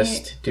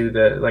breakfast.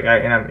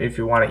 If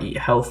you want to eat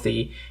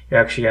healthy, you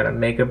actually gotta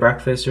make a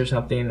breakfast or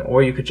something,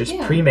 or you could just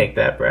pre-make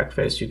that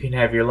breakfast. You can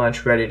have your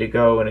lunch ready to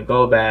go in a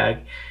go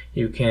bag.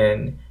 You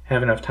can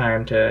have enough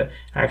time to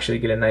actually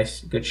get a nice,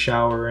 good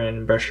shower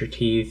and brush your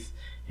teeth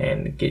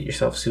and get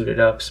yourself suited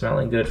up,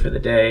 smelling good for the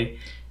day.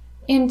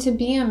 And to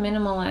be a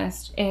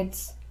minimalist,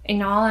 it's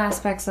in all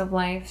aspects of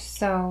life.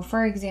 So,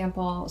 for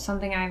example,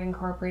 something I've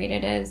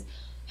incorporated is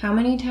how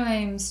many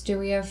times do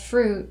we have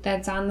fruit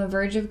that's on the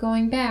verge of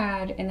going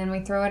bad and then we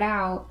throw it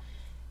out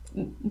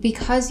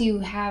because you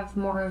have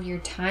more of your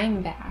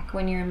time back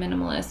when you're a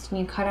minimalist and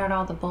you cut out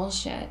all the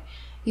bullshit.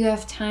 You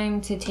have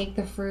time to take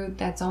the fruit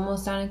that's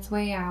almost on its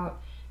way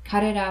out,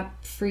 cut it up,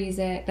 freeze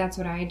it. That's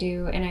what I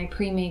do. And I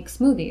pre-make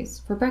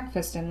smoothies for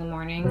breakfast in the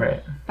morning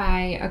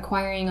by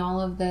acquiring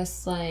all of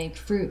this like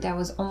fruit that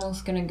was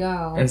almost going to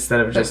go. Instead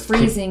of just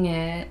freezing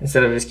it.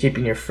 Instead of just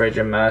keeping your fridge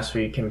a mess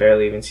where you can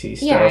barely even see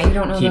stuff. Yeah, you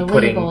don't know keep the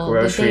putting label,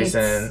 groceries the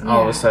dates. in.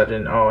 All of a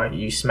sudden,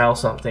 you smell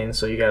something,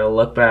 so you got to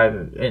look back,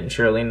 and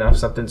surely enough,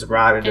 something's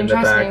rotted in the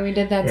back. And trust me, we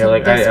did that You're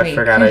like, this I week.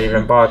 forgot I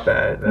even bought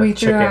that. We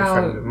chicken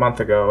from a month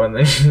ago. And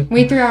then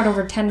we threw out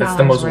over $10 that's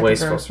the most worth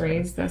wasteful of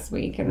groceries this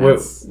week, and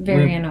that's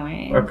very annoying.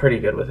 We're pretty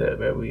good with it,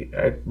 but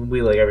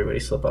we let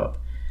everybody slip up.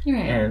 Right.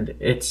 And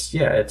it's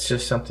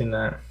just something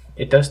that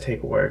it does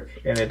take work,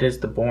 and it is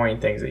the boring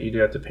things that you do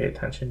have to pay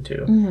attention to.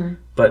 Mm-hmm.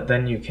 But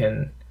then you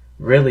can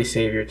really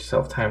save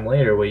yourself time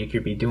later where you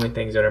could be doing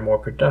things that are more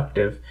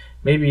productive.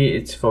 Maybe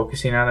it's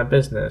focusing on a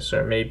business,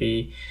 or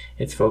maybe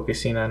it's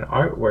focusing on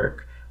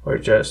artwork, or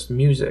just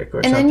music, or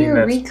and something. And then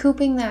you're that's,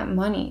 recouping that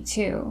money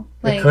too.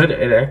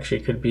 It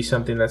actually could be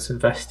something that's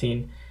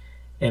investing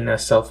in a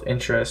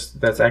self-interest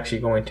that's actually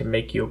going to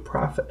make you a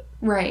profit.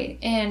 Right.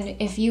 And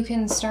if you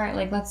can start,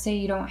 like, let's say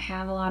you don't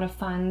have a lot of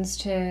funds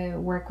to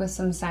work with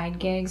some side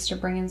gigs to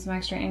bring in some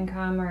extra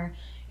income, or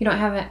you don't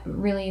have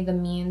really the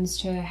means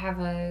to have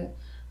a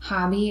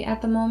hobby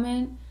at the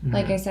moment. Mm-hmm.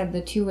 Like I said,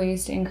 the 2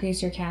 ways to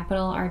increase your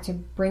capital are to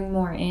bring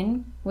more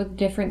in with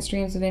different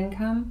streams of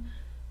income,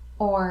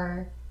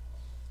 or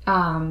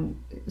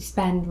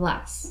spend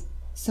less.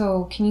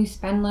 So can you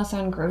spend less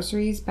on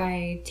groceries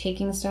by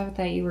taking stuff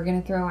that you were going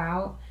to throw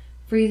out,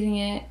 freezing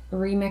it,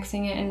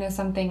 remixing it into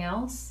something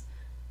else?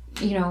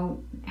 You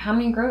know, how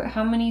many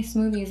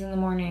smoothies in the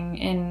morning,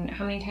 and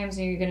how many times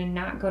are you going to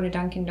not go to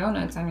Dunkin'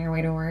 Donuts on your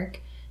way to work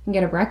and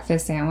get a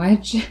breakfast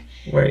sandwich?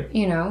 Right.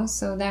 You know,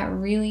 so that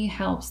really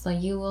helps.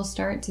 Like, you will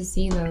start to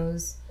see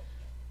those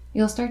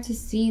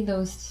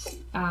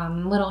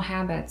little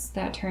habits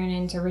that turn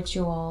into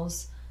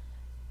rituals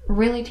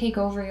really take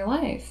over your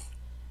life.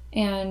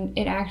 And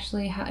it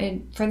actually,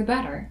 for the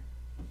better.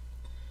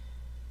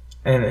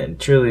 And it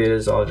truly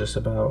is all just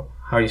about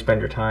how you spend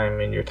your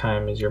time, and your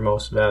time is your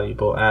most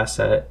valuable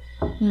asset.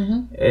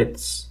 Mm-hmm.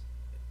 It's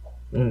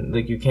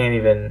like you can't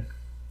even,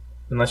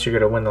 unless you're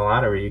going to win the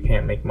lottery, you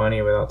can't make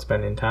money without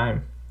spending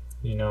time.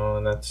 You know,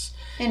 and that's...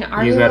 And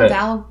are you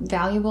a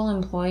valuable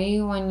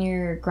employee when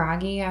you're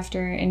groggy after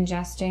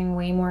ingesting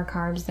way more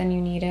carbs than you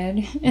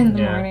needed in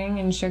the morning,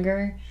 and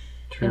sugar?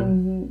 True.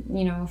 And,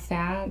 you know,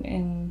 fat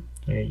and...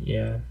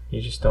 Yeah, you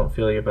just don't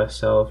feel your best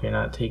self. You're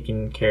not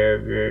taking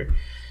care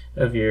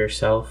of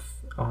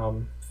yourself,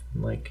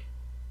 like,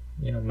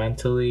 you know,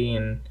 mentally,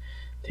 and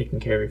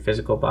taking care of your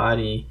physical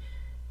body.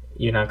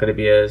 You're not going to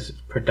be as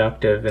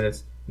productive, and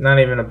it's not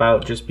even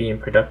about just being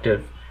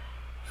productive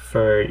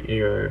for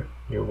your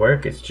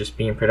work. It's just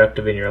being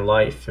productive in your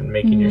life and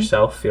making Mm-hmm.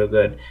 yourself feel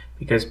good,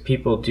 because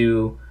people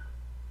do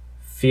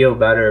feel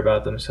better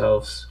about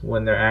themselves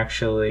when they're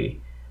actually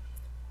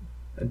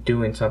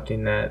doing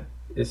something that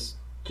is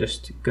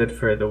just good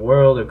for the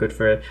world, or good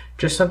for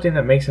just something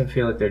that makes them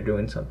feel like they're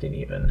doing something.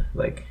 Even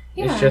like,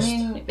 yeah,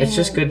 it's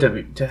just good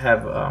to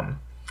have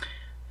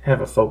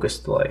a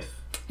focused life.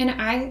 And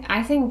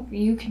I think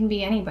you can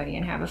be anybody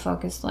and have a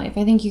focused life.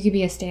 I think you could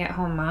be a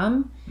stay-at-home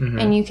mom, Mm-hmm.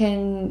 and you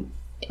can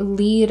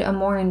lead a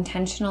more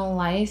intentional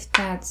life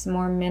that's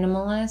more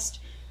minimalist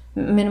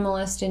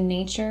in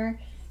nature.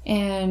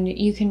 And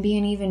you can be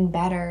an even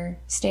better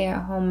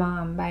stay-at-home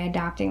mom by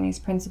adopting these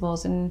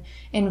principles and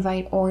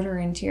invite order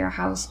into your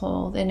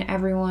household. And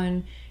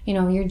everyone, you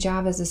know, your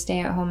job as a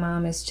stay-at-home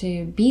mom is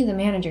to be the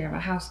manager of a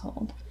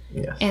household.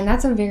 Yes. And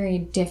that's a very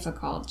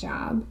difficult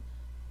job.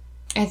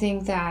 I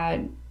think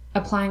that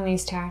applying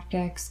these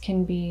tactics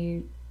can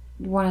be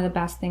one of the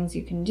best things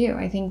you can do.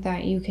 I think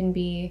that you can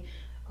be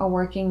a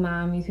working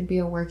mom, you could be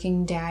a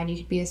working dad, you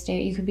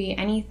could be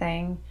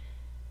anything.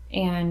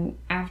 And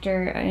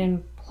after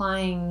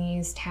applying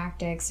these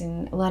tactics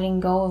and letting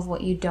go of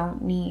what you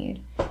don't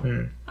need,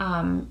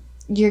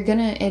 you're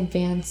gonna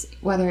advance,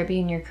 whether it be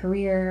in your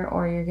career,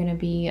 or you're gonna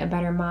be a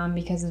better mom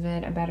because of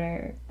it, a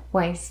better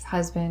wife,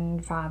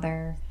 husband,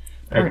 father,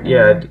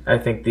 partner. I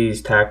think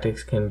these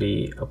tactics can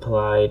be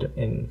applied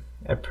in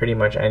pretty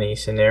much any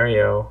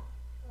scenario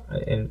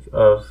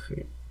of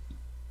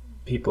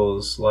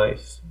people's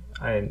life.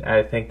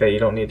 I think that you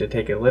don't need to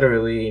take it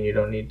literally, and you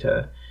don't need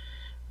to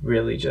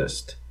really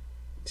just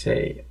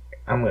say,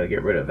 I'm going to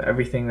get rid of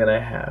everything that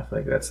I have.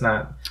 Like, that's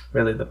not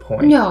really the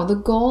point. No, the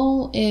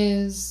goal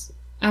is,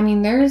 I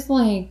mean, there's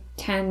like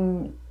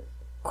 10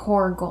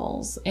 core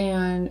goals,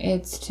 and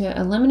it's to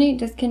eliminate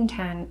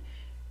discontent,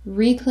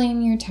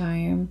 reclaim your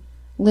time,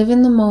 live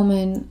in the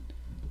moment,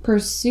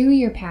 pursue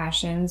your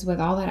passions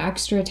with all that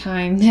extra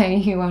time that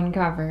you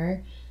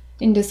uncover,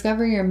 and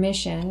discover your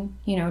mission.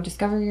 You know,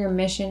 discover your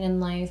mission in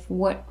life.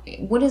 What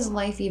is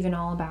life even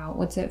all about?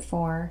 What's it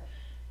for?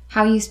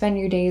 how you spend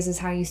your days is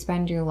how you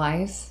spend your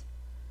life.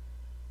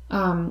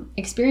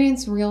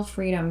 Experience real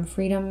freedom.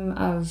 Freedom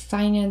of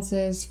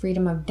finances,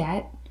 freedom of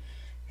debt,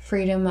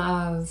 freedom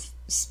of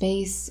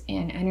space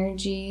and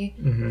energy.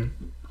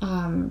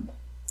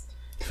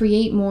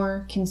 Create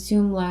more,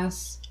 consume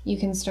less. You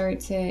can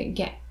start to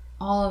get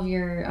all of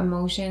your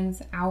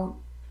emotions out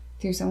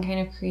through some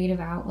kind of creative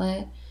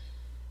outlet.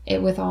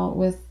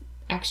 With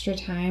extra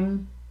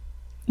time,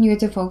 you get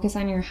to focus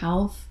on your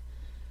health.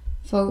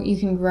 You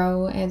can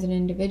grow as an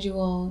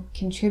individual,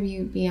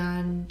 contribute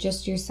beyond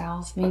just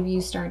yourself. Maybe you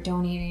start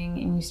donating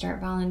and you start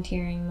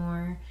volunteering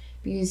more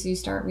because you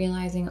start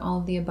realizing all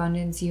of the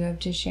abundance you have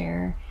to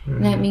share.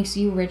 And that makes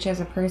you rich as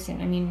a person.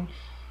 I mean,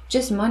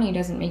 just money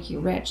doesn't make you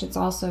rich. It's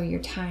also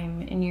your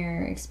time and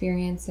your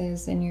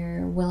experiences and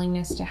your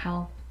willingness to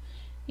help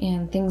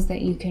and things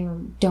that you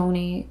can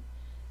donate.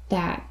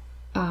 That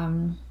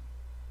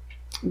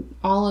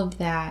all of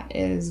that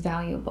is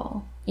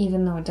valuable,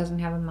 even though it doesn't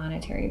have a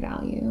monetary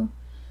value.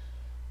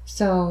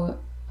 So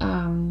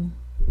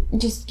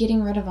just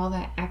getting rid of all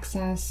that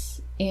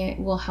excess, it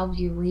will help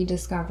you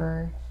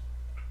rediscover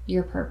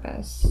your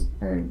purpose,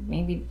 or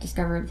maybe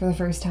discover it for the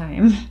first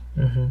time.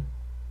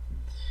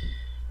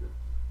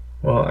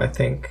 Well, I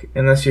think,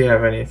 unless you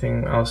have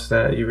anything else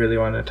that you really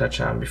want to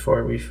touch on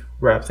before we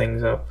wrap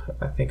things up,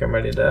 I think I'm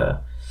ready to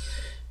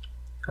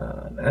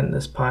end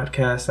this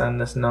podcast on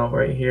this note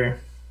right here.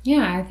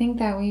 Yeah, I think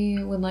that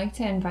we would like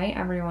to invite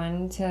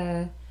everyone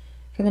to,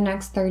 for the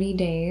next 30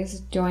 days,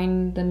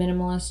 join the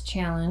Minimalist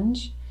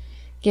Challenge.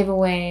 Give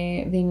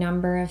away the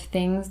number of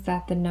things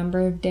that the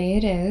number of day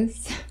it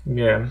is.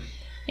 Yeah.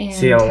 And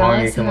see how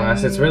long you can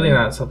last. It's really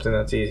not something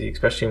that's easy,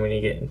 especially when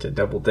you get into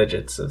double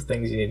digits of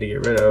things you need to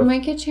get rid of. You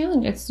might get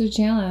challenged. It's a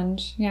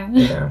challenge. Yeah.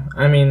 Yeah.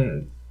 I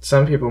mean,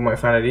 some people might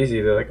find it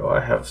easy. They're like, oh,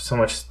 I have so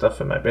much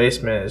stuff in my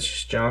basement. It's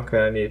just junk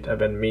that I've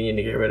been meaning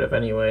to get rid of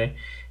anyway.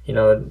 You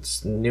know,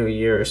 it's New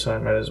Year, so I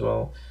might as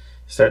well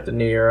start the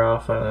new year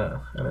off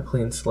on a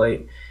clean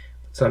slate.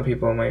 Some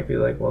people might be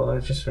like, well, I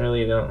just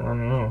really I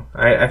don't know.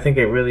 I think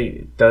it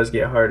really does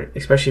get hard,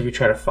 especially if you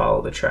try to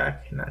follow the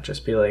track and not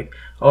just be like,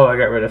 oh, I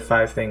got rid of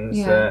 5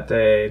 things that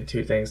day,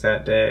 2 things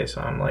that day,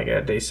 so I'm like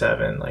at day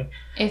 7. Like,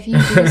 if you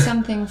do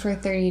something for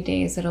 30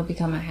 days, it'll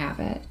become a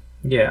habit.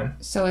 Yeah.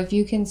 So if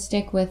you can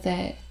stick with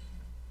it,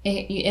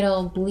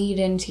 it'll bleed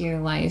into your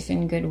life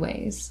in good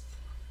ways.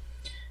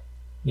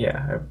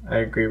 Yeah, I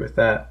agree with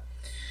that.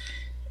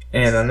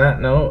 And on that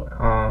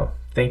note,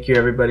 thank you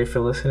everybody for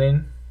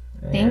listening.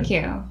 And thank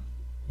you.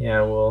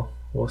 Yeah,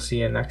 we'll see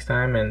you next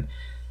time, and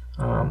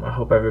I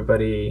hope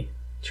everybody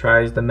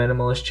tries the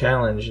Minimalist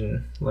Challenge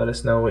and let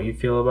us know what you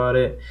feel about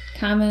it.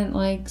 Comment,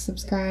 like,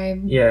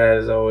 subscribe. Yeah,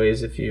 as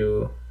always, if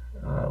you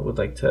would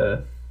like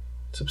to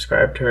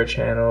subscribe to our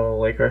channel,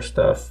 like our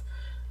stuff,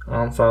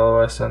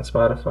 follow us on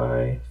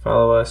Spotify,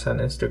 follow us on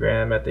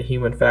Instagram at the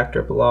Human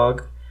Factor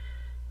blog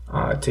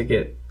to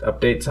get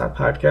updates on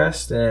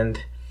podcasts,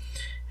 and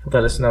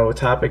let us know what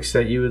topics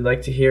that you would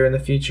like to hear in the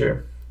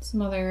future.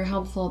 Some other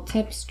helpful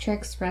tips,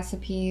 tricks,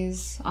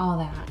 recipes, all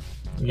that.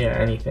 Yeah,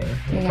 anything.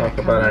 We'll talk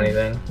about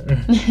anything.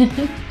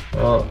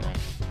 Well,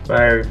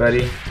 bye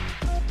everybody.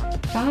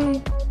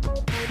 Bye.